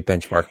is the year we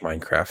benchmark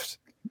Minecraft.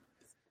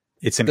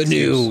 It's the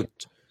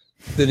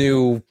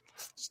new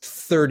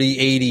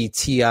 3080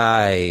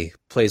 Ti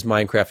plays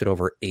Minecraft at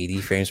over 80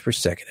 frames per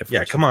second.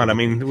 Yeah, come on. I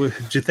mean, do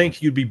you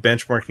think you'd be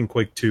benchmarking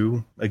Quake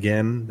 2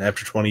 again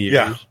after 20 years?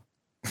 Yeah.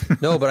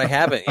 No, but I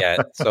haven't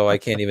yet, so I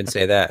can't even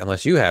say that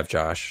unless you have,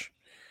 Josh.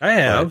 I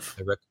have.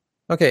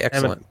 Okay,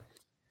 excellent.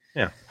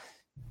 Yeah.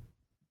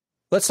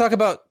 Let's talk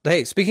about,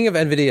 speaking of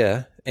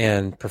NVIDIA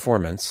and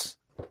performance,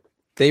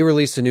 they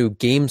released a new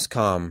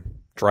Gamescom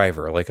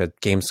driver, like a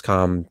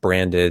Gamescom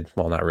branded,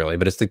 well, not really,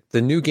 but it's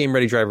the new game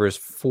ready driver is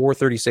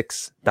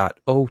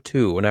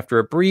 436.02. And after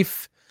a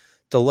brief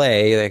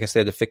delay, like I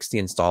said, to fix the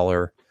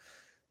installer,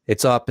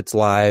 it's up, it's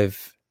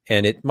live,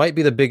 and it might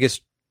be the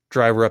biggest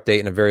driver update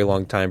in a very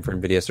long time for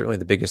NVIDIA, certainly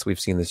the biggest we've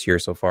seen this year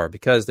so far,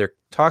 because they're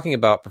talking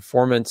about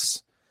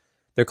performance.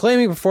 They're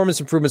claiming performance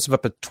improvements of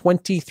up to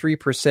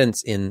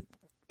 23% in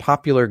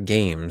popular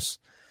games.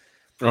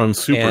 On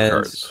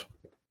supercards.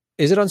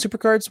 Is it on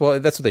supercards? Well,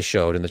 that's what they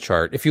showed in the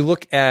chart. If you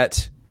look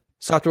at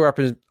software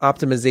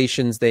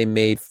optimizations they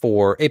made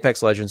for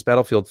Apex Legends,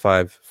 Battlefield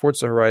 5,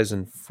 Forza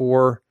Horizon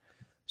 4,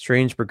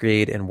 Strange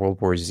Brigade, and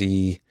World War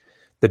Z,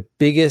 the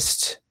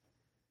biggest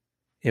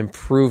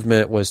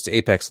improvement was to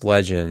Apex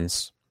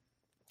Legends,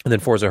 and then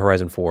Forza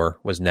Horizon 4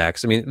 was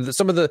next. I mean,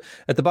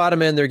 at the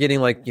bottom end, they're getting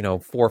 4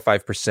 or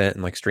 5%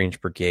 in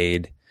Strange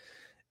Brigade,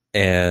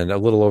 and a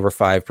little over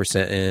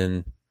 5%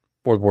 in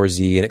World War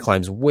Z, and it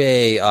climbs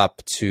way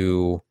up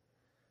to,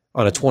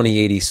 on a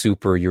 2080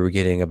 Super, you were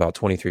getting about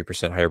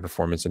 23% higher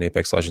performance in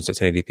Apex Legends at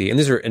 1080p. And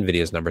these are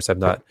NVIDIA's numbers. I've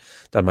not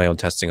done my own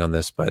testing on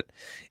this. But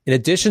in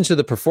addition to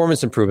the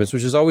performance improvements,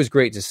 which is always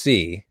great to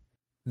see,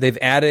 they've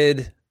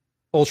added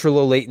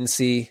ultra-low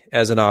latency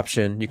as an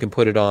option. You can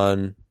put it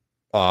on,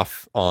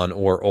 off, on,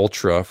 or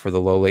ultra for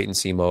the low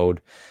latency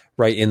mode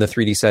right in the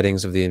 3D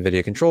settings of the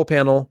NVIDIA control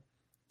panel.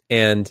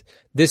 And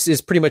this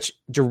is pretty much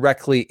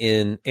directly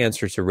in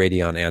answer to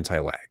Radeon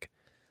anti-lag.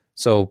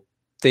 So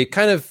they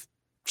kind of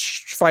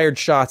fired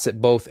shots at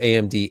both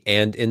AMD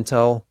and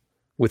Intel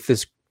with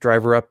this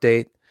driver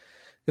update.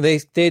 And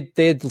they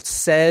had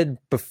said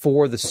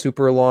before the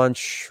Super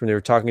launch, when they were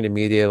talking to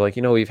media,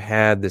 we've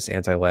had this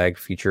anti-lag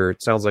feature.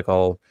 It sounds like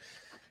all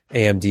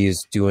AMD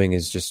is doing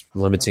is just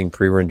limiting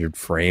pre-rendered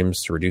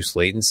frames to reduce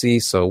latency.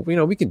 So,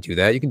 we can do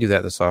that. You can do that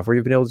in the software.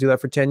 You've been able to do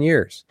that for 10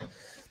 years.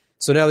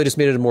 So now they just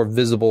made it a more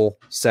visible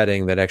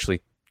setting that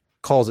actually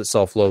calls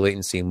itself low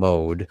latency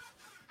mode.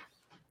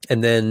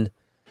 And then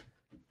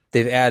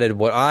they've added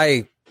what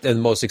I am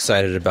most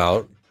excited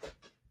about,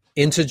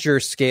 integer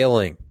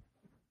scaling.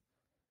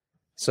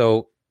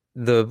 So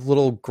the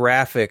little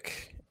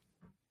graphic,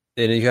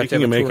 and you have to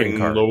have a touring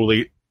card.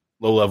 Low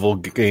level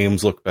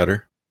games look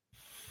better.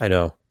 I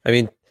know. I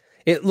mean,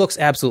 it looks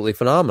absolutely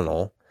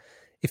phenomenal.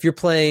 If you're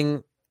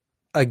playing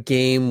a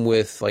game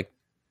with like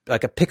a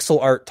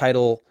pixel art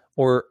title,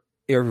 or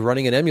you're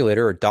running an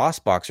emulator or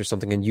DOSBox or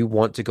something, and you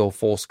want to go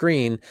full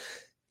screen,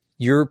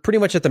 you're pretty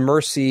much at the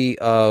mercy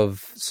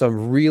of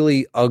some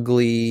really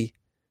ugly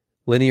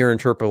linear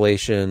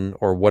interpolation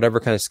or whatever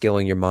kind of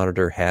scaling your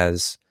monitor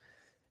has.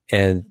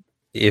 And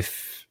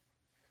if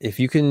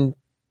you can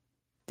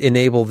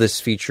enable this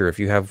feature, if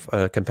you have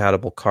a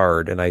compatible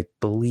card, and I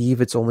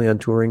believe it's only on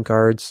touring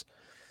cards,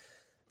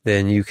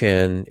 then you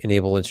can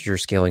enable integer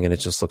scaling, and it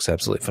just looks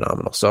absolutely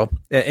phenomenal. So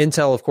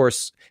Intel, of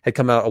course, had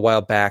come out a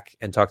while back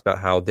and talked about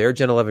how their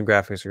Gen 11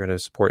 graphics are going to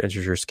support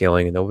integer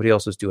scaling, and nobody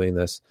else is doing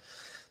this.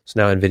 So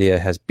now NVIDIA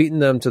has beaten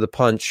them to the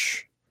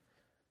punch,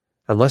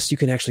 unless you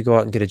can actually go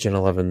out and get a Gen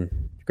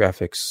 11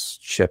 graphics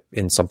chip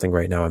in something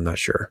right now. I'm not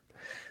sure.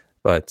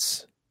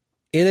 But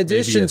in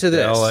addition to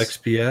this...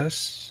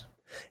 LXPS?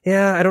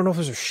 Yeah, I don't know if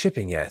those are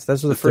shipping yet.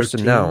 Those were the first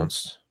 13?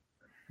 Announced.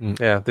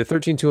 Yeah, the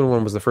 13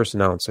 2-in-1 was the first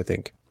announced, I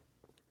think.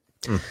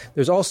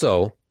 There's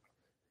also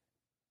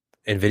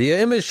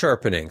NVIDIA image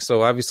sharpening.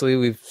 So obviously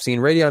we've seen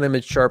Radeon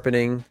image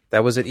sharpening.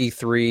 That was at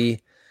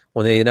E3.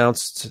 When they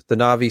announced the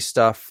Navi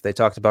stuff, they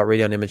talked about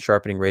Radeon image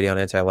sharpening, Radeon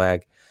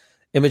anti-lag.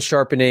 Image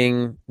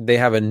sharpening, they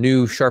have a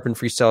new sharpen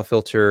freestyle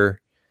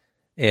filter,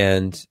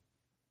 and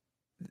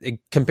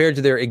compared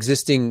to their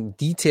existing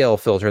detail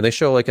filter, and they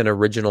show like an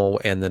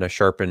original and then a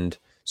sharpened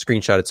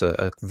screenshot. It's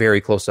a very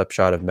close-up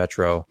shot of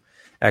Metro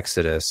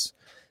Exodus.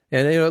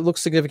 And it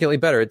looks significantly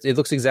better. It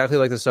looks exactly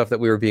like the stuff that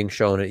we were being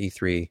shown at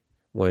E3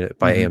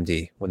 by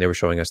AMD when they were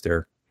showing us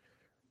their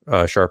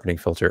sharpening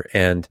filter.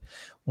 And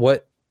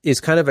what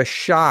is kind of a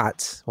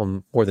shot,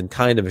 well, more than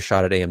kind of a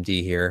shot at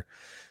AMD here,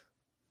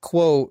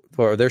 quote,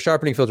 or their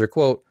sharpening filter,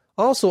 quote,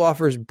 also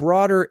offers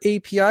broader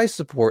API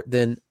support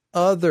than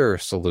other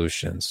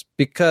solutions.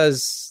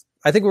 Because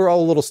I think we were all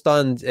a little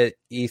stunned at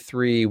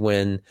E3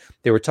 when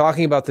they were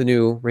talking about the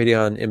new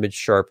Radeon image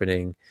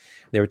sharpening.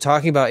 They were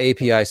talking about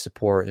API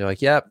support. And they're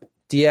like, yep,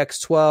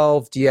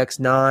 DX12,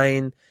 DX9,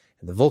 and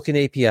the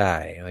Vulkan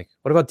API. Like,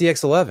 what about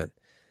DX11?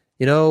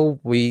 You know,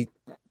 we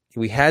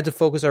had to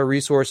focus our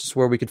resources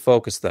where we could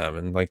focus them.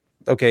 And like,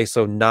 okay,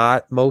 so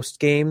not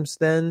most games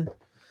then?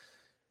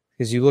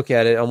 Because you look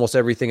at it, almost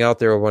everything out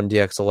there will run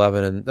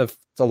DX11. And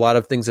a lot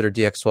of things that are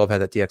DX12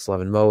 had that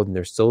DX11 mode. And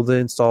there's still the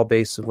install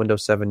base of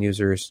Windows 7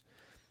 users,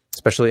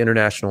 especially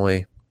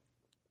internationally.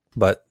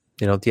 But,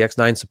 you know,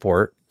 DX9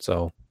 support,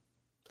 so...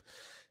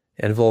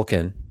 and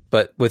Vulkan.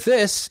 But with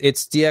this,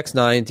 it's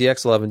DX9,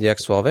 DX11,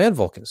 DX12, and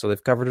Vulkan. So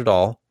they've covered it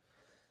all.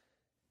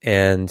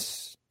 And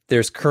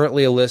there's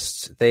currently a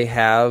list they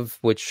have,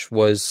 which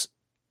was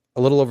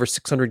a little over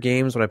 600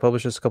 games when I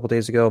published this a couple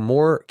days ago.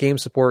 More game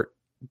support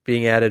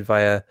being added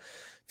via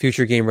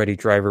future game-ready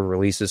driver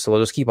releases. So they'll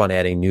just keep on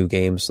adding new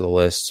games to the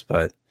list.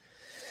 But,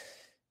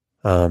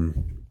 you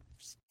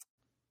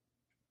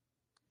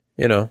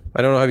know,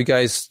 I don't know how you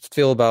guys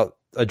feel about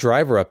a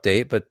driver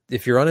update, but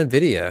if you're on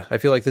NVIDIA, I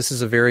feel like this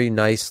is a very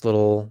nice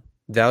little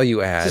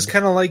value add. It's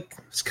kind of like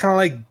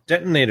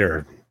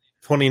Detonator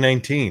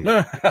 2019.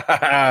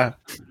 I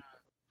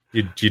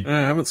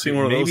haven't seen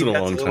one of those in a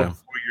long time.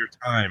 For your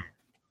time.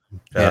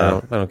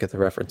 Yeah, I don't get the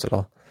reference at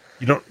all.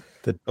 You don't.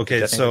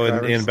 Okay, so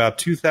in about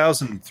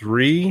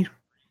 2003,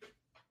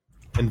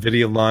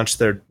 NVIDIA launched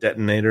their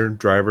Detonator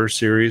driver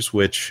series,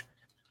 which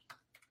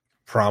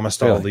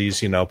promised all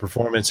these,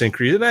 performance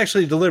increase. It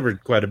actually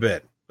delivered quite a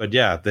bit. But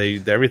yeah,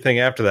 everything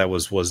after that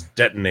was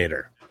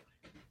Detonator.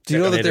 Do you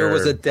know that there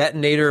was a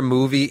Detonator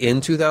movie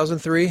in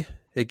 2003?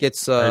 It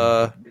gets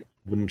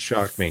wouldn't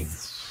shock me.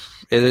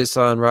 It is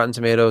on Rotten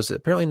Tomatoes.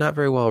 Apparently not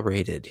very well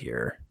rated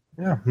here.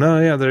 Yeah,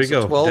 there you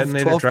go. 12,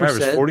 Detonator 12%.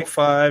 Drivers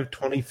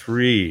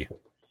 45-23.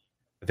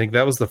 I think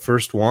that was the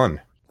first one.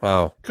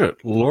 Wow. Good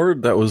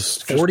Lord, that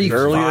was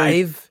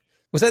 45.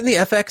 Was that in the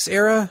FX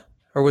era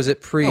or was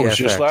it pre-FX? That was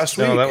just last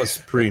week. No, that was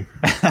pre.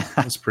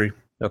 That was pre.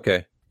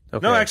 Okay.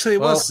 No, actually,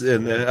 it was.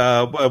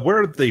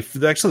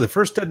 The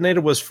first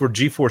Detonator was for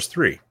GeForce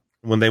 3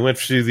 when they went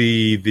to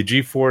the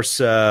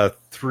GeForce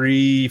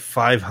 3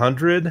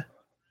 500,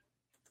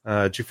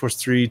 GeForce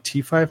 3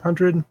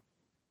 T500.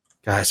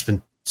 God, it's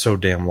been so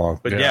damn long.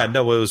 But yeah,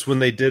 no, it was when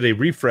they did a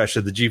refresh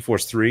of the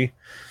GeForce 3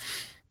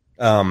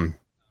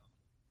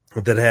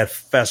 that had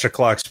faster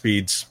clock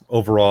speeds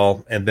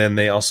overall, and then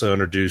they also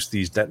introduced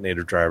these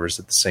Detonator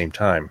drivers at the same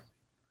time.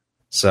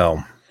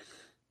 So...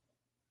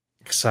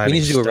 exciting.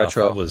 We need to do a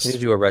retro. We need to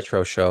do a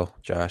retro show,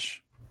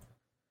 Josh.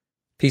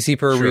 PC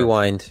per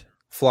Rewind.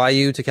 Fly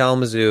you to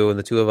Kalamazoo, and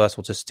the two of us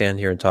will just stand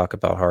here and talk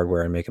about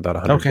hardware and make about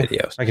 100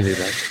 videos. I can do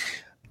that.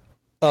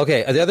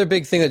 Okay, the other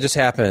big thing that just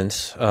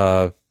happened,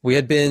 we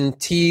had been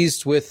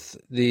teased with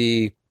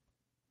the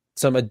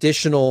some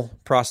additional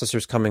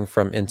processors coming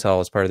from Intel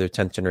as part of their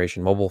 10th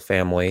generation mobile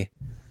family.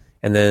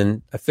 And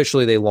then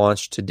officially they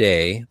launched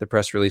today. The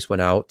press release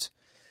went out.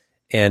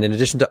 And in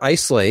addition to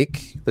Ice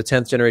Lake, the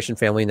 10th generation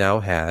family now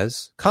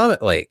has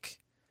Comet Lake.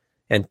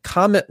 And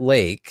Comet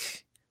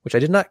Lake, which I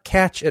did not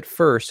catch at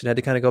first and had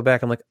to kind of go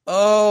back. I'm like,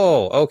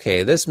 oh,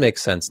 okay, this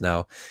makes sense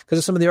now. Because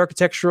of some of the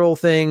architectural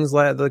things,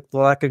 the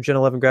lack of Gen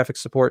 11 graphics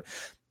support.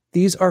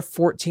 These are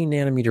 14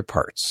 nanometer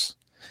parts.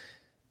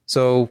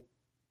 So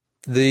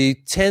the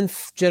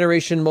 10th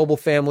generation mobile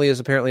family is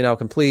apparently now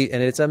complete,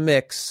 and it's a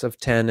mix of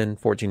 10 and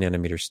 14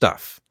 nanometer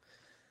stuff.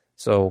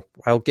 So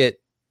I'll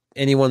get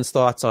anyone's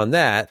thoughts on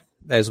that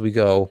as we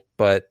go.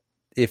 But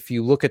if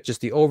you look at just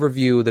the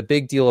overview, the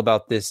big deal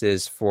about this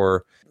is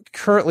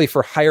currently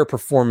for higher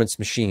performance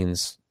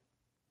machines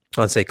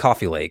on, say,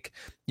 Coffee Lake,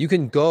 you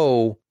can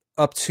go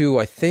up to,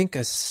 I think,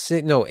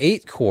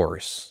 8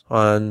 cores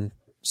on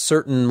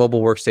certain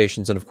mobile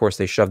workstations. And of course,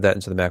 they shoved that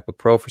into the MacBook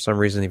Pro for some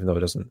reason, even though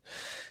it doesn't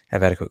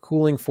have adequate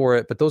cooling for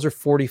it. But those are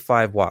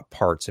 45 watt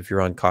parts if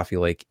you're on Coffee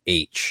Lake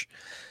H.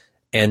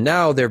 And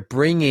now they're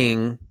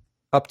bringing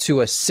up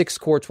to a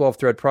 6-core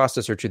 12-thread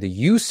processor to the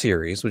U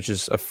series, which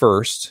is a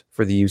first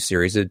for the U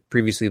series. It had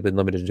previously been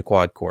limited to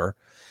quad-core.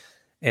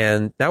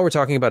 And now we're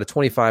talking about a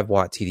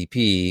 25-watt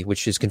TDP,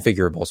 which is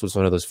configurable. So it's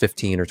one of those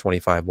 15 or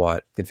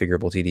 25-watt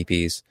configurable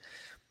TDPs.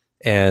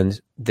 And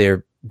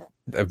they're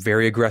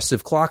very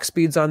aggressive clock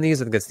speeds on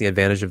these. I think that's the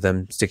advantage of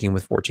them sticking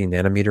with 14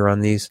 nanometer on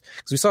these.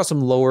 Because we saw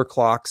some lower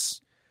clocks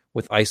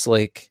with Ice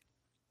Lake.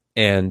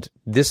 And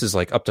this is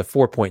like up to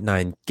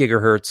 4.9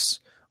 gigahertz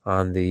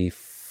on the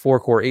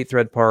 4-core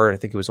 8-thread part. I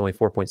think it was only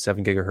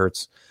 4.7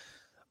 gigahertz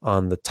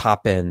on the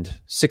top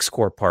end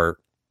 6-core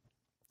part.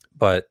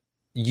 But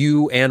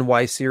U and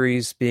Y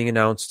series being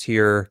announced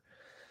here,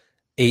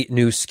 8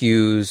 new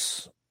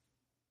SKUs,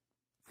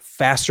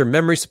 faster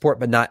memory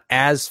support, but not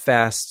as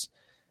fast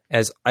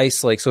as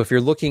Ice Lake. So if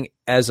you're looking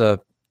as a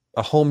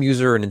home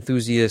user, an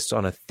enthusiast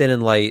on a thin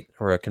and light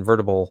or a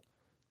convertible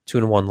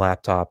 2-in-1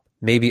 laptop,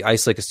 maybe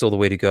Ice Lake is still the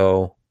way to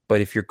go.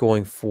 But if you're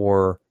going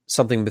for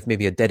something with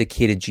maybe a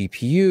dedicated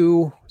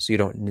GPU, so you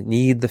don't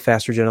need the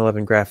faster Gen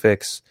 11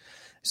 graphics,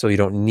 so you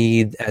don't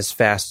need as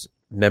fast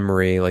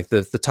memory, like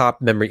the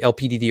top memory,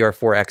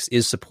 LPDDR4X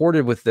is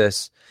supported with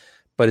this,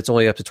 but it's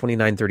only up to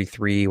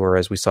 2933,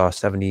 whereas we saw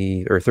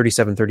 70 or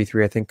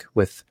 3733, I think,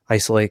 with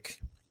Ice Lake.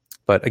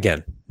 But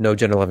again, no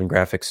Gen 11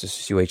 graphics,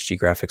 just UHD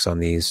graphics on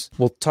these.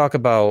 We'll talk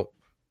about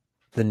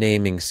the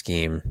naming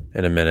scheme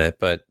in a minute,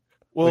 but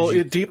well,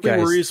 it deeply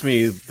worries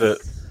me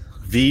that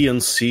V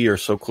and C are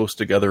so close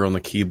together on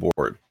the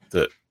keyboard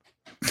that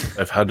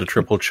I've had to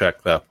triple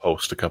check that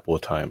post a couple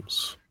of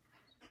times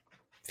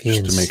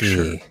just to make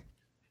sure.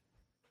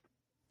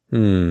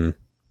 I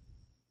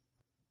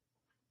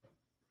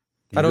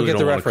don't get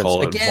the reference.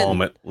 Call it Again.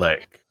 Comet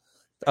Lake.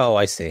 Oh,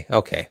 I see.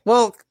 Okay.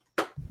 Well,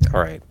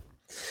 all right.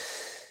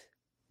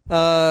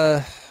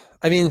 I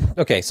mean,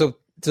 okay. So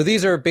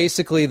these are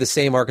basically the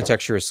same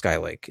architecture as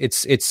Skylake.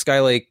 It's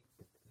Skylake,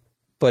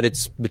 but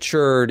it's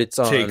matured. It's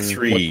on Take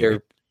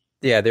 3.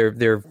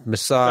 They're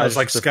massaged. It's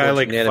like the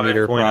Skylake 14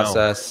 nanometer 5.0.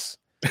 process.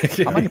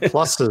 How many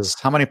pluses?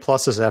 How many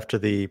pluses after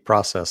the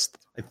process?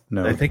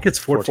 No, I think it's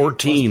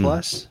 14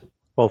 plus.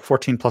 Well,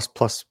 14 plus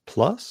plus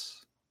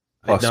plus.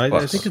 Plus, I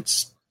plus. think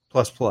it's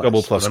plus plus.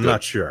 Double plus I'm good.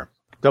 not sure.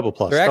 Double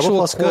plus. Their Double actual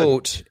plus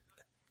quote.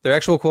 Their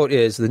actual quote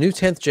is, the new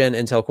 10th gen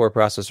Intel Core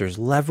processors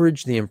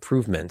leverage the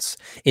improvements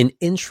in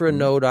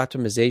intra-node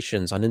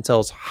optimizations on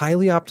Intel's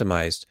highly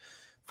optimized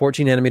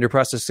 14 nanometer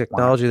process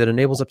technology that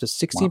enables up to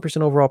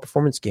 16% overall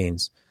performance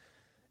gains,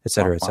 et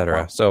cetera, et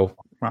cetera. So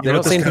they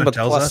don't say anything about the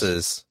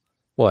pluses.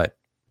 What?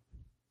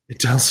 It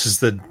tells us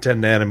that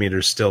 10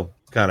 nanometers still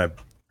kind of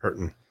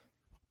hurting.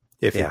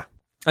 Yeah.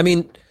 I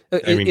mean,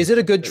 is it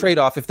a good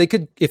trade-off if they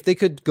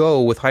could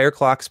go with higher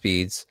clock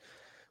speeds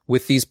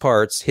with these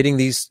parts, hitting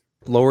these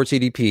lower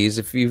TDPs?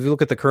 If you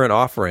look at the current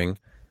offering,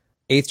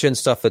 8th gen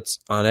stuff that's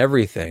on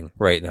everything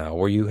right now,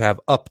 where you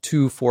have up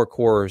to 4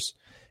 cores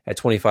at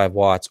 25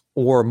 watts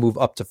or move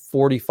up to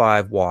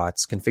 45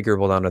 watts,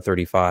 configurable down to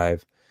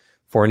 35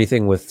 for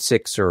anything with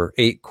 6 or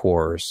 8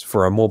 cores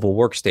for a mobile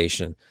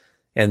workstation.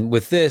 And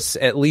with this,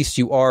 at least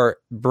you are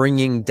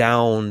bringing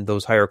down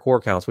those higher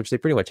core counts, which they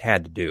pretty much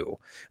had to do.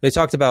 They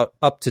talked about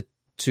up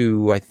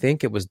to I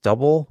think it was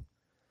double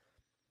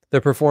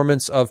the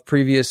performance of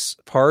previous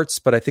parts,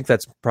 but I think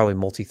that's probably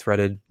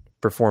multi-threaded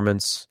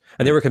performance.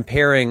 And they were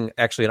comparing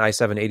actually an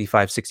i7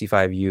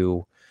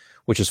 8565U,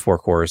 which is 4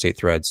 cores, 8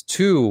 threads,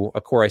 to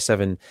a Core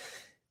i7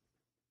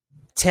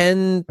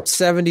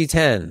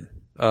 107010,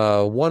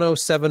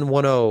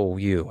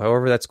 10710U,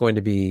 however that's going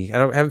to be. I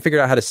haven't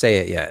figured out how to say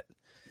it yet.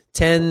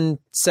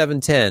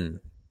 10710.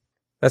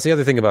 That's the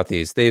other thing about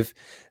these.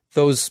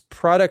 Those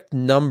product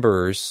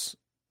numbers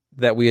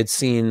that we had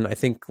seen, I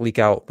think, leak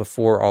out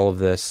before all of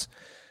this,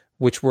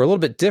 which were a little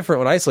bit different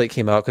when Ice Lake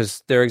came out,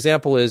 because their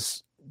example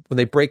is when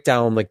they break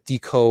down, like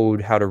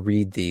decode how to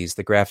read these,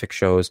 the graphic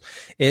shows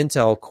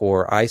Intel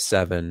Core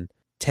i7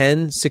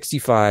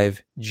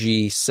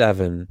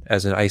 1065G7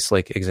 as an Ice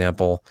Lake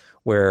example,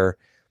 where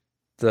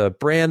the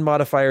brand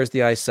modifier is the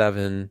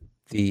i7.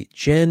 The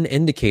gen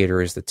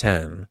indicator is the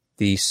 10.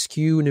 The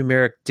skew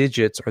numeric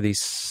digits are the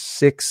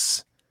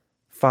 6,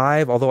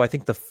 5, although I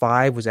think the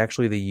 5 was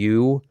actually the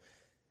U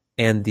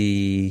and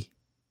the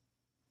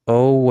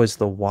O was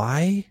the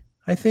Y,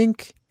 I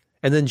think.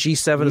 And then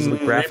G7 is the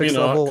graphics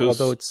level,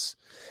 although it's...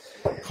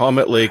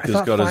 Comet Lake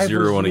has got a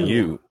 0 and a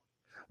U.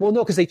 Well,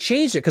 no, because they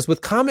changed it. Because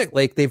with Comet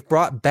Lake, they've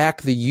brought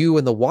back the U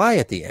and the Y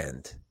at the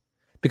end.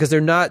 Because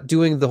they're not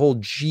doing the whole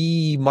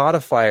G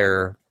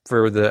modifier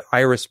for the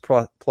Iris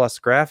Plus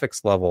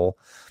graphics level.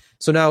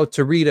 So now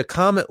to read a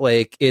Comet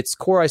Lake, it's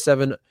Core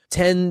i7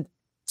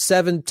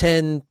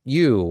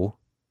 10710U,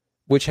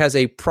 which has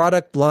a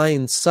product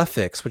line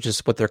suffix, which is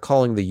what they're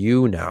calling the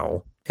U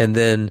now. And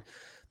then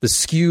the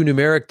skew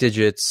numeric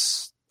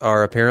digits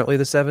are apparently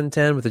the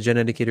 710 with the gen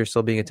indicator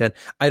still being a 10.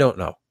 I don't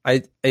know.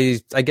 I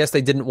guess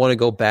they didn't want to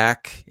go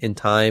back in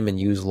time and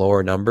use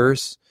lower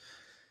numbers.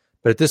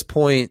 But at this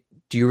point,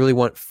 do you really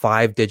want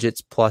 5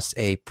 digits plus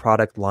a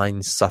product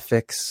line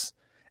suffix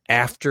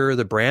after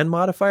the brand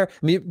modifier?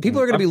 I mean,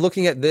 people are going to be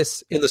looking at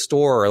this in the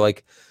store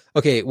like,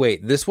 okay,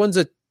 wait, this one's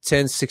a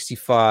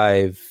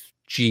 1065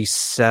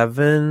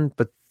 G7,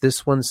 but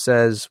this one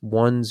says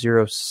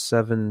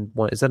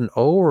 1071. Is that an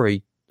O or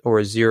a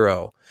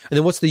 0? And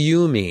then what's the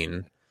U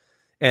mean?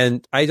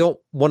 And I don't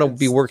want to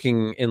be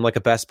working in like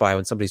a Best Buy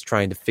when somebody's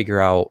trying to figure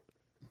out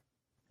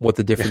what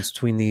the difference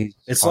between these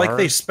It's are. like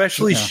they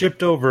specially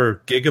shipped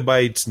over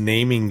Gigabyte's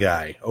naming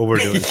guy over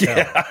to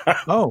Intel.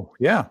 Oh,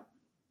 yeah.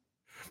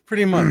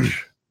 Pretty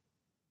much.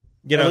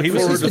 You know, he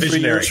was a 3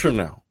 visionary. years from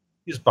now.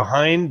 He was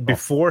behind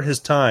before his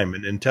time,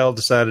 and Intel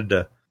decided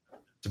to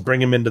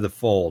bring him into the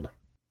fold.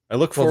 I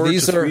look forward to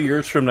 3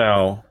 years from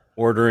now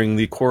ordering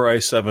the Core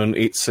i7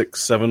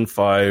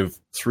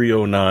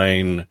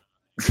 8675-309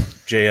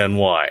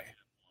 JNY.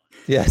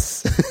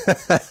 Yes.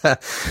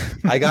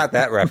 I got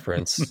that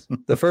reference.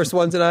 The first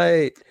one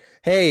tonight.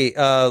 Hey,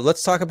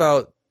 let's talk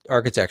about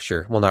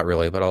architecture. Well, not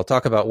really, but I'll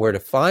talk about where to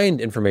find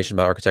information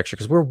about architecture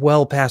because we're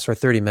well past our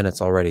 30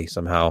 minutes already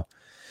somehow.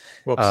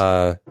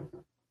 Whoops.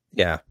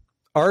 Yeah.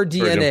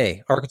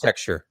 RDNA,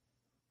 architecture.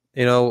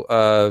 You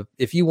know,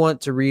 if you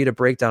want to read a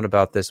breakdown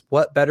about this,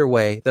 what better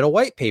way than a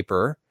white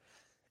paper?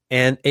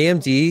 And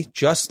AMD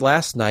just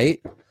last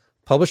night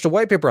published a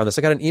white paper on this.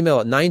 I got an email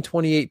at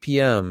 9:28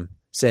 p.m.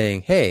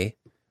 saying, hey,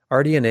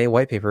 RDNA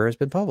white paper has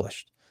been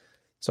published.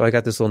 So I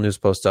got this little news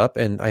post up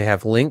and I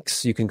have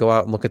links. You can go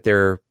out and look at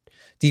their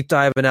deep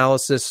dive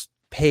analysis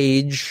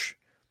page.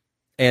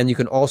 And you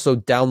can also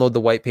download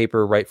the white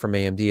paper right from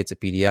AMD. It's a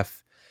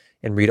PDF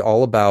and read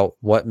all about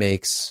what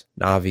makes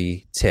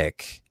Navi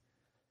tick.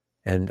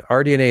 And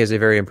RDNA is a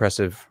very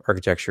impressive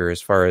architecture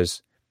as far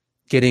as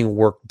getting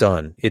work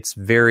done. It's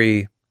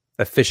very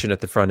efficient at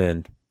the front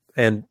end.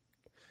 And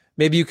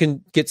maybe you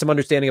can get some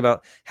understanding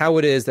about how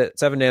it is that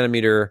 7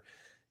 nanometer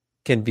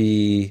can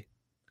be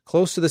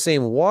close to the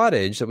same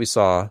wattage that we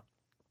saw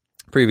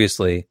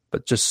previously,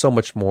 but just so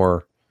much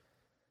more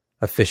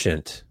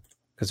efficient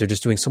because they're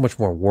just doing so much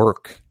more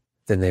work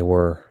than they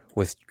were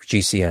with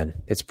GCN.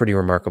 It's pretty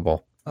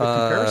remarkable. The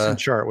comparison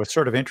chart was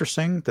sort of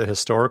interesting, the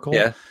historical.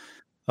 Yeah.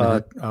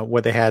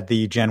 Where they had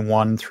the Gen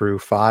 1 through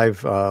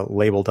 5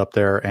 labeled up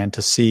there, and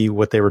to see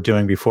what they were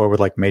doing before with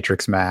like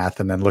matrix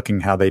math, and then looking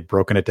how they'd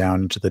broken it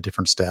down into the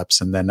different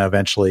steps, and then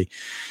eventually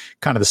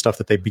kind of the stuff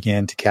that they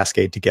began to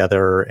cascade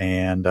together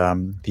and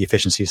the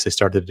efficiencies they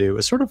started to do. It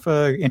was sort of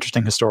an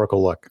interesting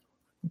historical look.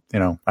 You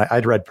know,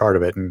 I'd read part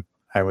of it, and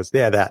I was,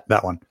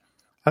 that one.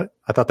 I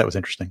thought that was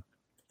interesting.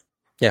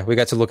 Yeah, we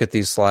got to look at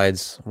these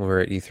slides when we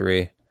were at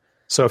E3.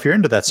 So if you're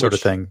into that sort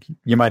of thing,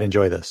 you might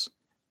enjoy this.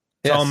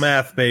 It's all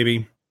math,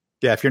 baby.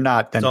 Yeah, if you're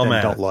not, then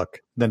don't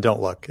look. Then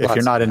don't look. If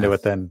you're not into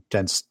it, then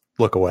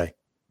look away.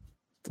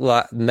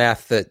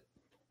 Math that,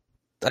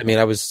 I mean,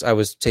 I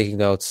was taking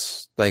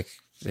notes, like,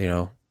 you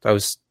know, I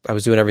was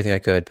doing everything I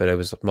could, but it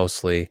was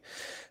mostly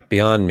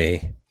beyond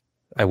me.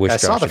 I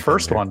saw the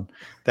first one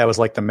that was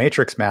like the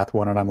matrix math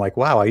one, and I'm like,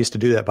 wow, I used to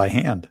do that by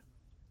hand.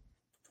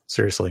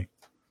 Seriously.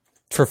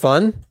 For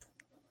fun?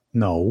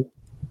 No.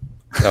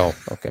 Oh,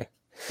 okay.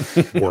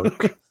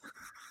 Work.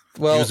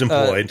 Well, he was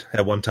employed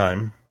at one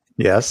time.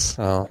 Yes.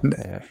 Oh,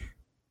 yeah.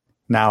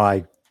 Now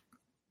I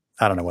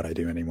don't know what I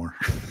do anymore.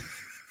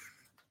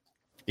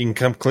 You can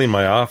come clean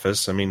my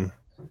office. I mean,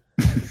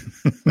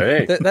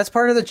 hey, that's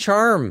part of the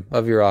charm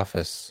of your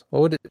office.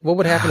 What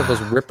would happen if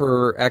those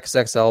Ripper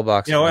XXL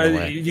boxes? You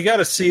know, you got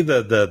to see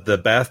the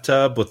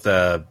bathtub with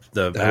the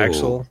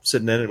axle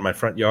sitting in it in my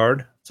front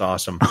yard. It's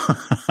awesome.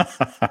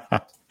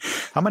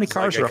 How many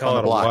cars are up on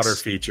the blocks? A water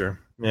feature.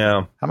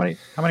 Yeah. How many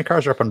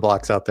cars are up on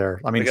blocks out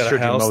there? I mean, got a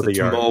house that's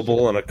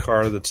mobile and a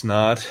car that's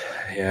not.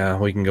 Yeah,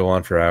 we can go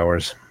on for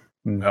hours.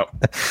 No.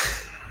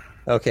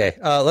 Okay,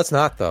 let's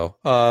not though.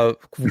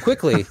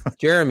 Quickly,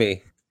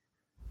 Jeremy,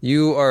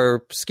 you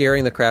are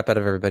scaring the crap out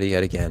of everybody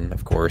yet again,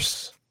 of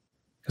course,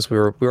 because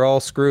we're all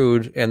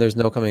screwed and there's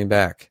no coming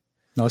back.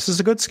 No, this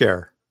is a good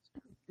scare.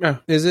 Yeah,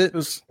 is it?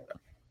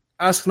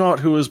 Ask not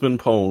who has been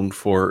pwned,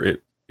 for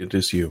it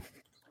is you.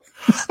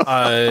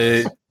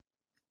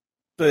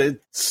 There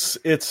It's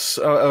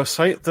a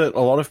site that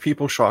a lot of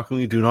people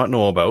shockingly do not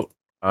know about,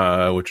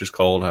 which is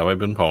called Have I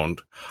Been Pwned?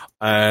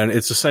 And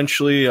it's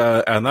essentially,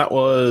 and that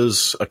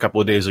was a couple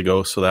of days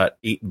ago, so that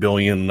 8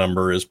 billion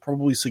number is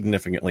probably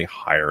significantly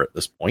higher at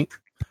this point.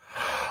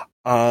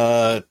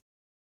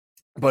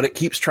 But it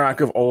keeps track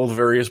of all the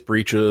various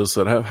breaches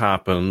that have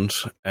happened,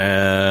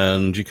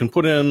 and you can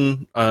put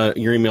in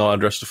your email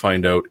address to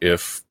find out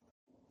if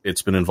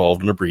it's been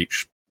involved in a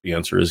breach. The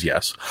answer is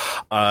yes.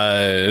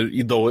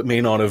 Though it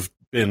may not have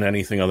been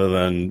anything other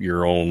than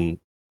your own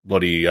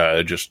bloody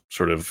just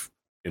sort of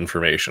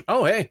information.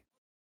 Oh, hey.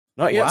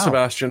 Not yet, wow.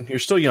 Sebastian. You're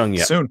still young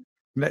yet. Soon.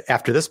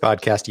 After this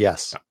podcast,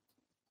 yes.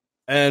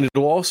 And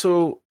it'll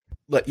also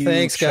let you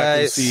Thanks, check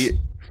guys. and see.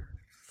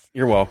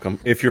 You're welcome.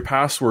 If your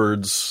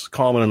password's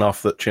common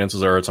enough that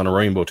chances are it's on a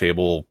rainbow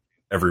table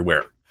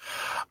everywhere.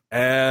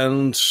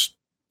 And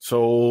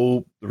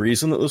so the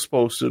reason that was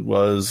posted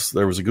was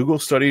there was a Google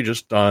study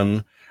just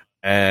done,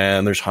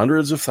 and there's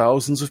hundreds of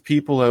thousands of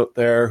people out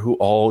there who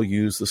all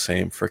use the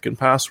same frickin'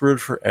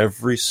 password for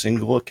every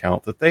single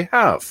account that they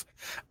have.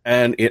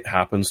 And it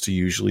happens to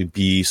usually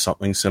be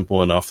something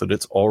simple enough that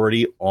it's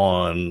already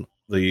on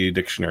the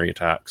dictionary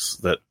attacks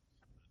that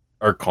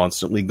are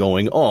constantly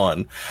going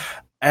on.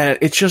 And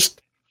it's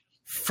just,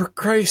 for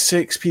Christ's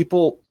sakes,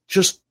 people,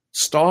 just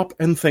stop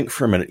and think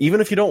for a minute. Even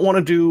if you don't want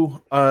to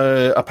do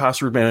a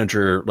password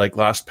manager like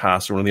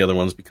LastPass or one of the other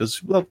ones,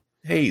 because, well,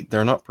 hey,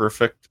 they're not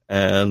perfect,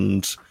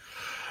 and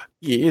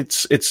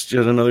it's just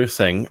another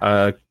thing.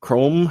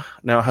 Chrome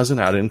now has an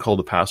add-in called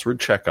the Password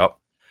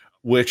Checkup,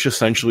 which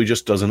essentially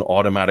just does an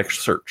automatic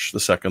search the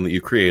second that you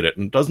create it,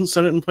 and doesn't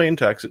send it in plain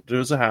text. It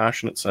does a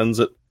hash, and it sends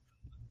it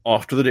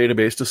off to the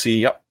database to see,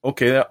 yep,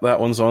 okay, that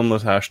one's on the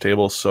hash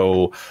table,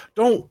 so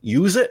don't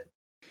use it.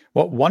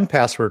 Well,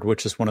 1Password,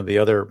 which is one of the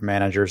other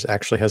managers,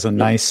 actually has a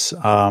nice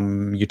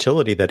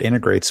utility that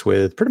integrates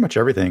with pretty much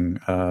everything,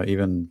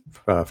 even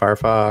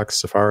Firefox,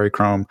 Safari,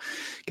 Chrome.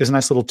 Gives a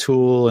nice little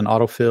tool, an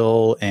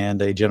autofill,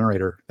 and a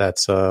generator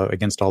that's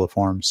against all the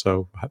forms.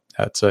 So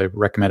that's a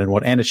recommended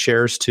one. And it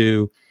shares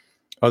to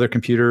other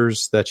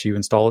computers that you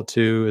install it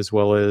to, as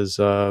well as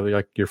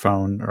like your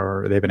phone,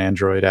 or they have an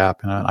Android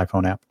app and an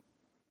iPhone app.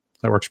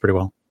 That works pretty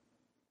well.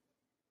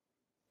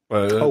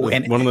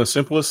 And one of the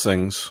simplest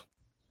things,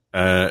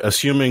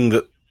 assuming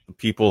that the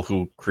people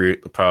who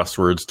create the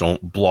passwords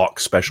don't block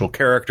special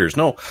characters.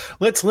 No,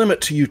 let's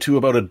limit you to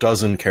about a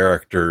dozen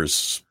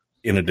characters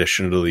in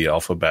addition to the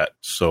alphabet,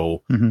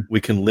 so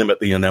we can limit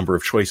the number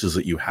of choices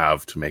that you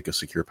have to make a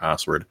secure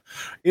password.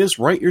 Is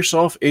write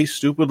yourself a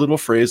stupid little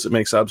phrase that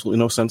makes absolutely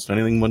no sense to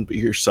anything but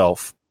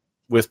yourself,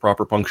 with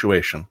proper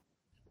punctuation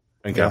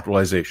and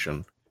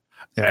capitalization.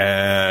 Yeah.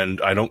 And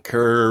I don't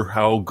care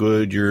how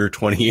good your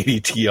 2080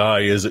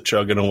 Ti is at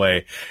chugging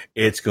away,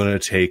 it's going to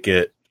take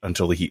it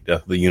until the heat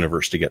death of the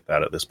universe to get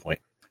that at this point.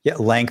 Yeah,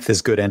 length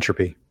is good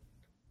entropy.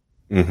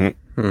 Yeah,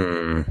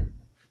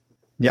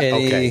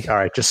 okay. All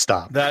right, just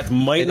stop. That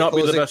might not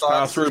be the best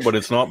password, but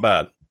it's not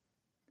bad.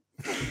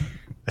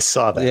 I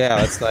saw that. Yeah,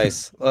 that's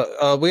nice.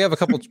 We have a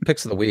couple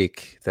picks of the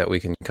week that we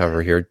can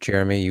cover here.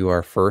 Jeremy, you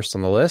are first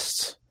on the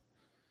list.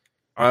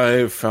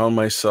 I've found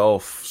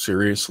myself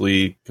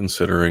seriously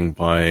considering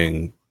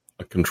buying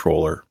a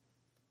controller.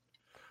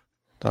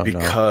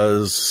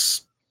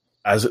 Because,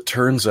 as it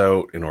turns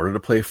out, in order to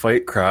play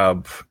Fight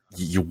Crab,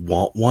 you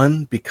want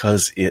one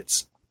because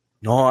it's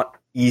not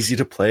easy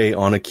to play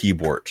on a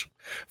keyboard.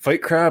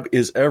 Fight Crab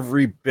is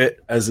every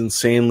bit as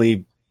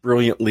insanely,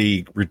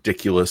 brilliantly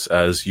ridiculous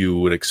as you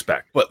would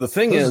expect. But the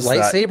thing is,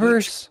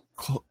 lightsabers?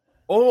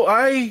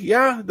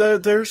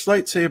 There's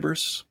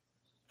lightsabers.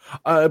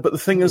 But the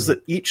thing is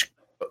that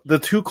the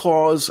two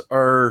claws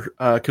are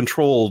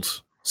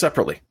controlled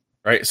separately,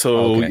 right?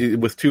 So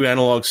with two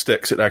analog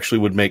sticks, it actually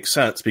would make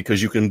sense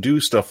because you can do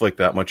stuff like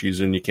that much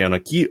easier than you can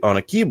on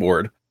a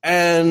keyboard.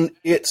 And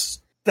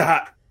it's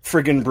that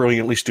friggin'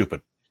 brilliantly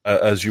stupid,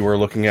 as you are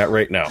looking at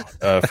right now.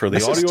 For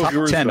the audio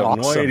viewers who have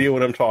no idea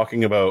what I'm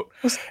talking about,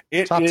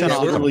 it is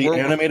literally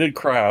animated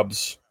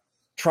crabs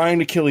trying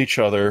to kill each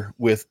other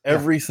with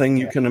everything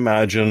you can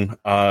imagine.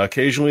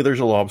 Occasionally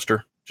there's a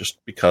lobster, just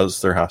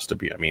because there has to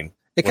be. I mean,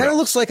 it kind of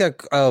looks like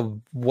a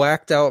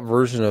whacked out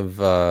version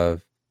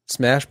of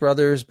Smash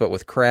Brothers, but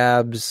with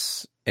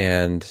crabs,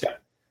 and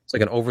it's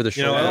like an over the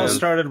shoulder. It all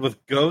started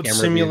with Goat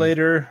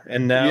Simulator,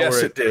 and now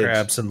we're at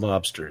crabs and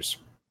lobsters.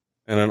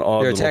 And an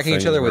odd they're attacking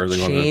each other with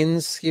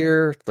chains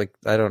here. Like,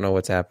 I don't know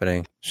what's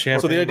happening. So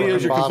the idea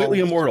is you're completely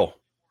immortal.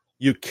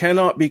 You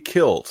cannot be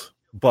killed,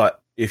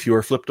 but if you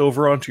are flipped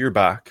over onto your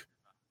back,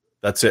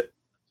 that's it.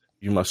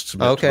 You must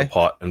submit to the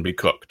pot and be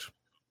cooked.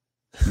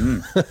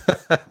 And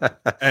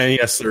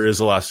yes, there is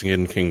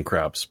Alaskan king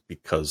crabs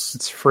because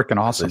it's freaking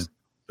awesome.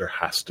 There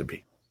has to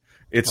be.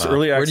 It's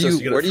early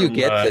access. Where do you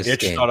get this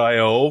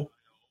itch.io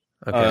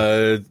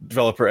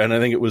developer, and I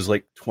think it was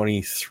like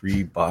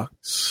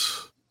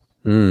 $23.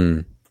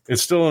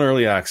 It's still in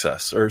early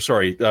access, or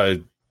sorry,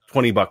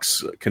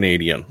 $20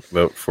 Canadian,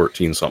 about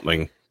 14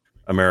 something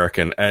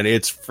American, and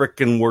it's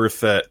freaking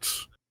worth it.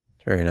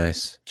 Very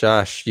nice.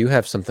 Josh, you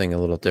have something a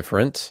little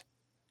different.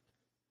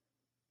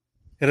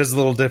 It is a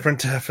little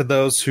different for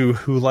those who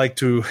like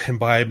to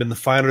imbibe in the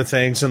finer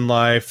things in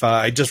life.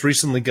 I just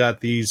recently got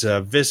these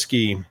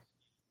Visky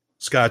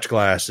Scotch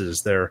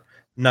glasses. They're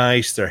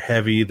nice, they're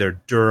heavy,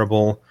 they're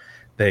durable.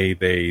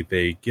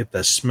 They get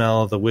the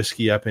smell of the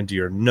whiskey up into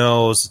your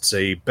nose. It's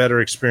a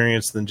better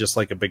experience than just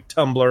like a big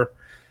tumbler.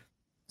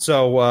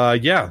 So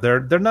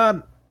they're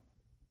not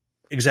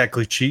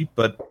exactly cheap,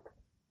 but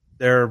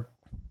they're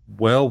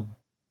well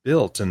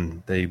built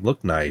and they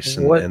look nice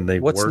and they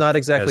what's work not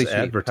exactly as cheap?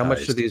 advertised. How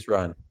much do these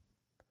run?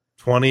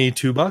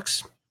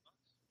 $22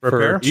 for a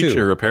pair? Each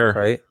a repair.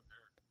 Right?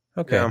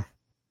 Okay. Yeah.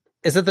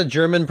 Is it the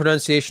German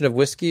pronunciation of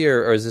whiskey,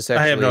 or is this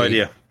actually? I have no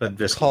idea. But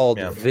Visky, called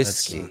yeah,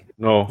 Visky.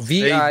 No.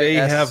 They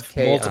have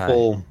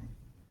multiple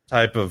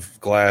type of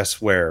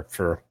glassware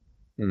for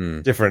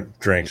different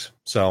drinks.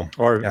 So,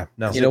 Or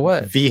you know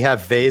what? We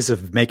have ways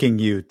of making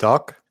you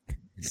talk.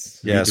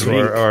 Yes,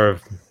 or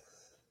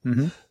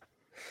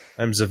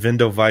I'm the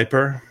window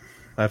viper.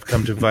 I've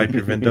come to vipe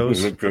your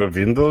windows.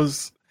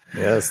 Windows?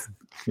 Yes.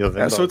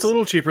 Yeah, so it's a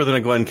little cheaper than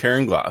a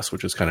Glencairn glass,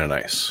 which is kind of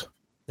nice.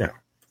 Yeah.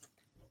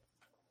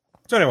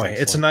 So anyway,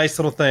 it's a nice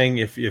little thing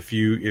if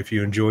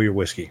you enjoy your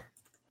whiskey.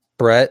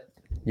 Brett,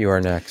 you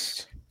are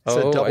next. It's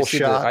a double I see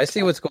shot. I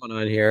see what's going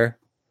on here.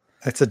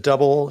 It's a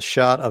double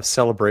shot of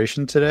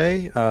celebration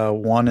today.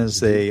 One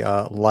is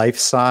a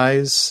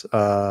life-size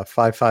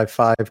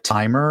 555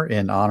 timer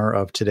in honor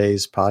of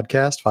today's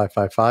podcast,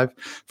 555.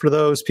 For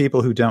those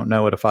people who don't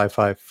know what a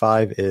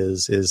 555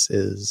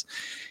 is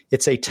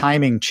it's a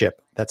timing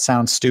chip. That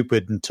sounds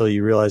stupid until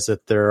you realize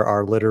that there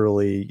are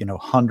literally,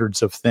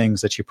 hundreds of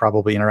things that you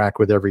probably interact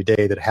with every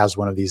day that has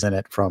one of these in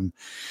it, from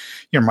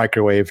your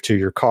microwave to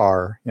your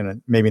car.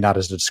 Maybe not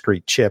as a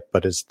discrete chip,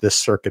 but as this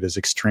circuit is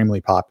extremely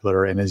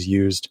popular and is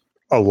used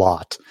a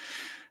lot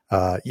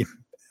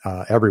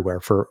everywhere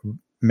for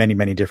many,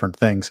 many different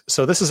things.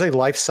 So this is a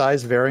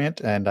life-size variant,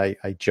 and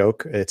I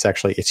joke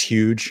it's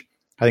huge.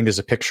 I think there's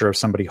a picture of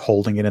somebody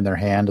holding it in their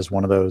hand as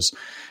one of those.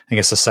 I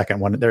guess the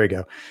second one. There you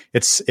go.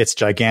 It's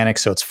gigantic,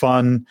 so it's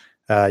fun.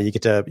 You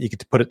get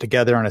to put it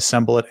together and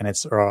assemble it, and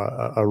it's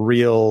a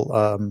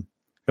real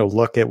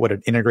look at what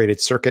an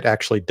integrated circuit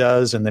actually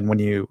does. And then when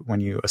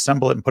you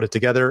assemble it and put it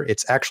together,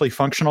 it's actually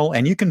functional,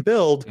 and you can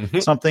build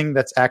something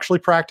that's actually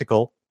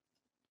practical,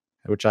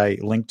 which I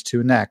linked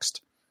to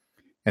next,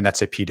 and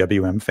that's a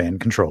PWM fan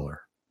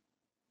controller.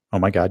 Oh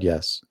my God,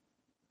 yes.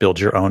 Build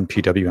your own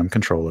PWM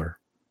controller.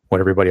 What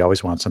everybody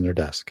always wants on their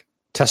desk.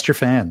 Test your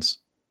fans.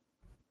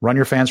 Run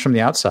your fans from the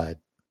outside.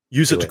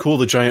 Use it to cool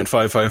the giant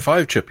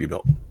 555 chip you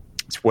built.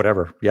 It's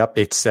whatever. Yep.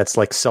 That's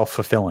like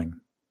self-fulfilling.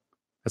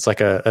 That's like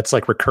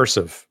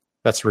recursive.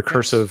 That's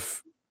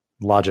recursive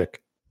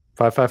logic.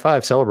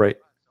 555, celebrate.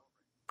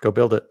 Go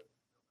build it.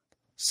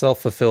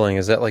 Self-fulfilling.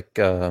 Is that like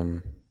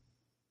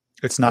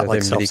it's not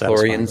like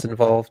midi-chlorians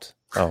involved?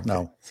 Oh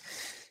no.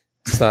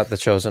 It's not the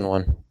chosen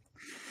one.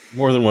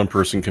 More than one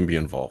person can be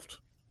involved.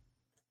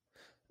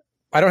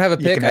 I don't have a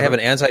pick. I have an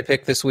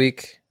anti-pick this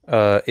week.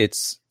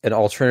 It's an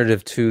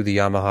alternative to the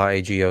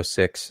Yamaha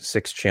AG06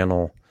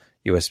 6-channel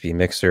USB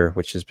mixer,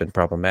 which has been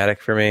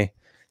problematic for me.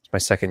 It's my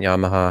second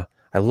Yamaha.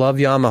 I love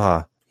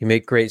Yamaha. You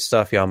make great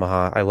stuff,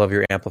 Yamaha. I love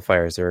your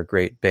amplifiers. They're a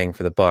great bang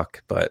for the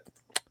buck. But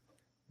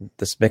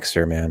this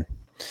mixer, man.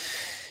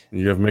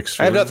 You have mixed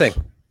feelings? I have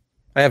nothing.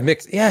 I have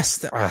mixed.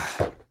 Yes. All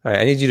right.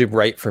 I need you to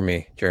write for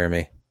me,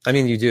 Jeremy. I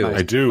mean, you do.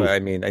 I do. I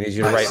mean, I need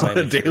you to write on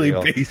a daily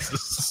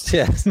basis.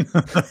 Yes.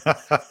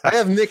 I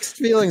have mixed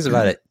feelings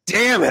about it.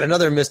 Damn it.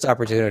 Another missed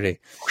opportunity.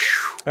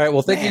 All right.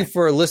 Well, thank you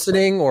for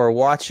listening or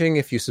watching.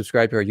 If you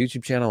subscribe to our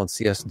YouTube channel and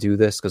see us do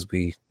this, because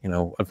we,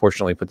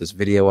 unfortunately put this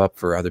video up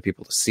for other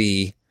people to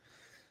see.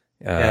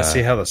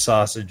 See how the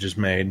sausage is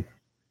made.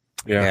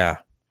 Yeah.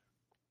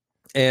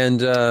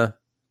 And,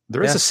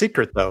 there is a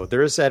secret, though.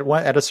 There is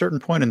at a certain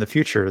point in the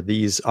future,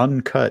 these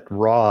uncut,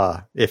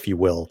 raw, if you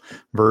will,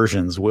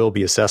 versions will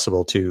be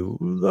accessible to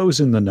those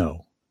in the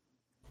know.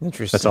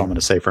 Interesting. That's all I'm going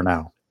to say for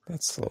now.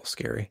 That's a little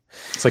scary.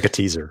 It's like a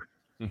teaser.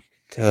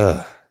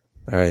 All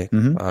right.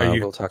 Mm-hmm. Are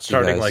you we'll talk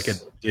starting to you like a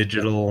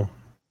digital?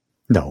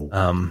 No.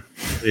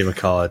 What do you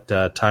call it?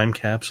 Time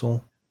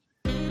capsule.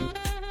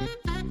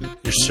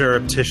 You're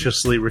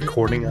surreptitiously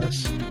recording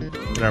us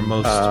in our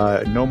most.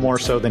 No more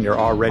so than you're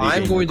already.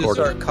 I'm going to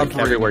start covering covering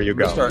everywhere you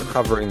go. Start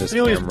covering this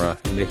camera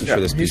and making sure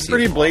this. He's PC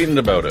pretty is blatant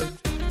about it.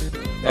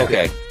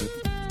 Okay.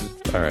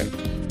 All right.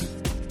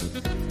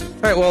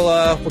 All right.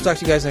 Well, we'll talk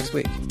to you guys next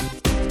week.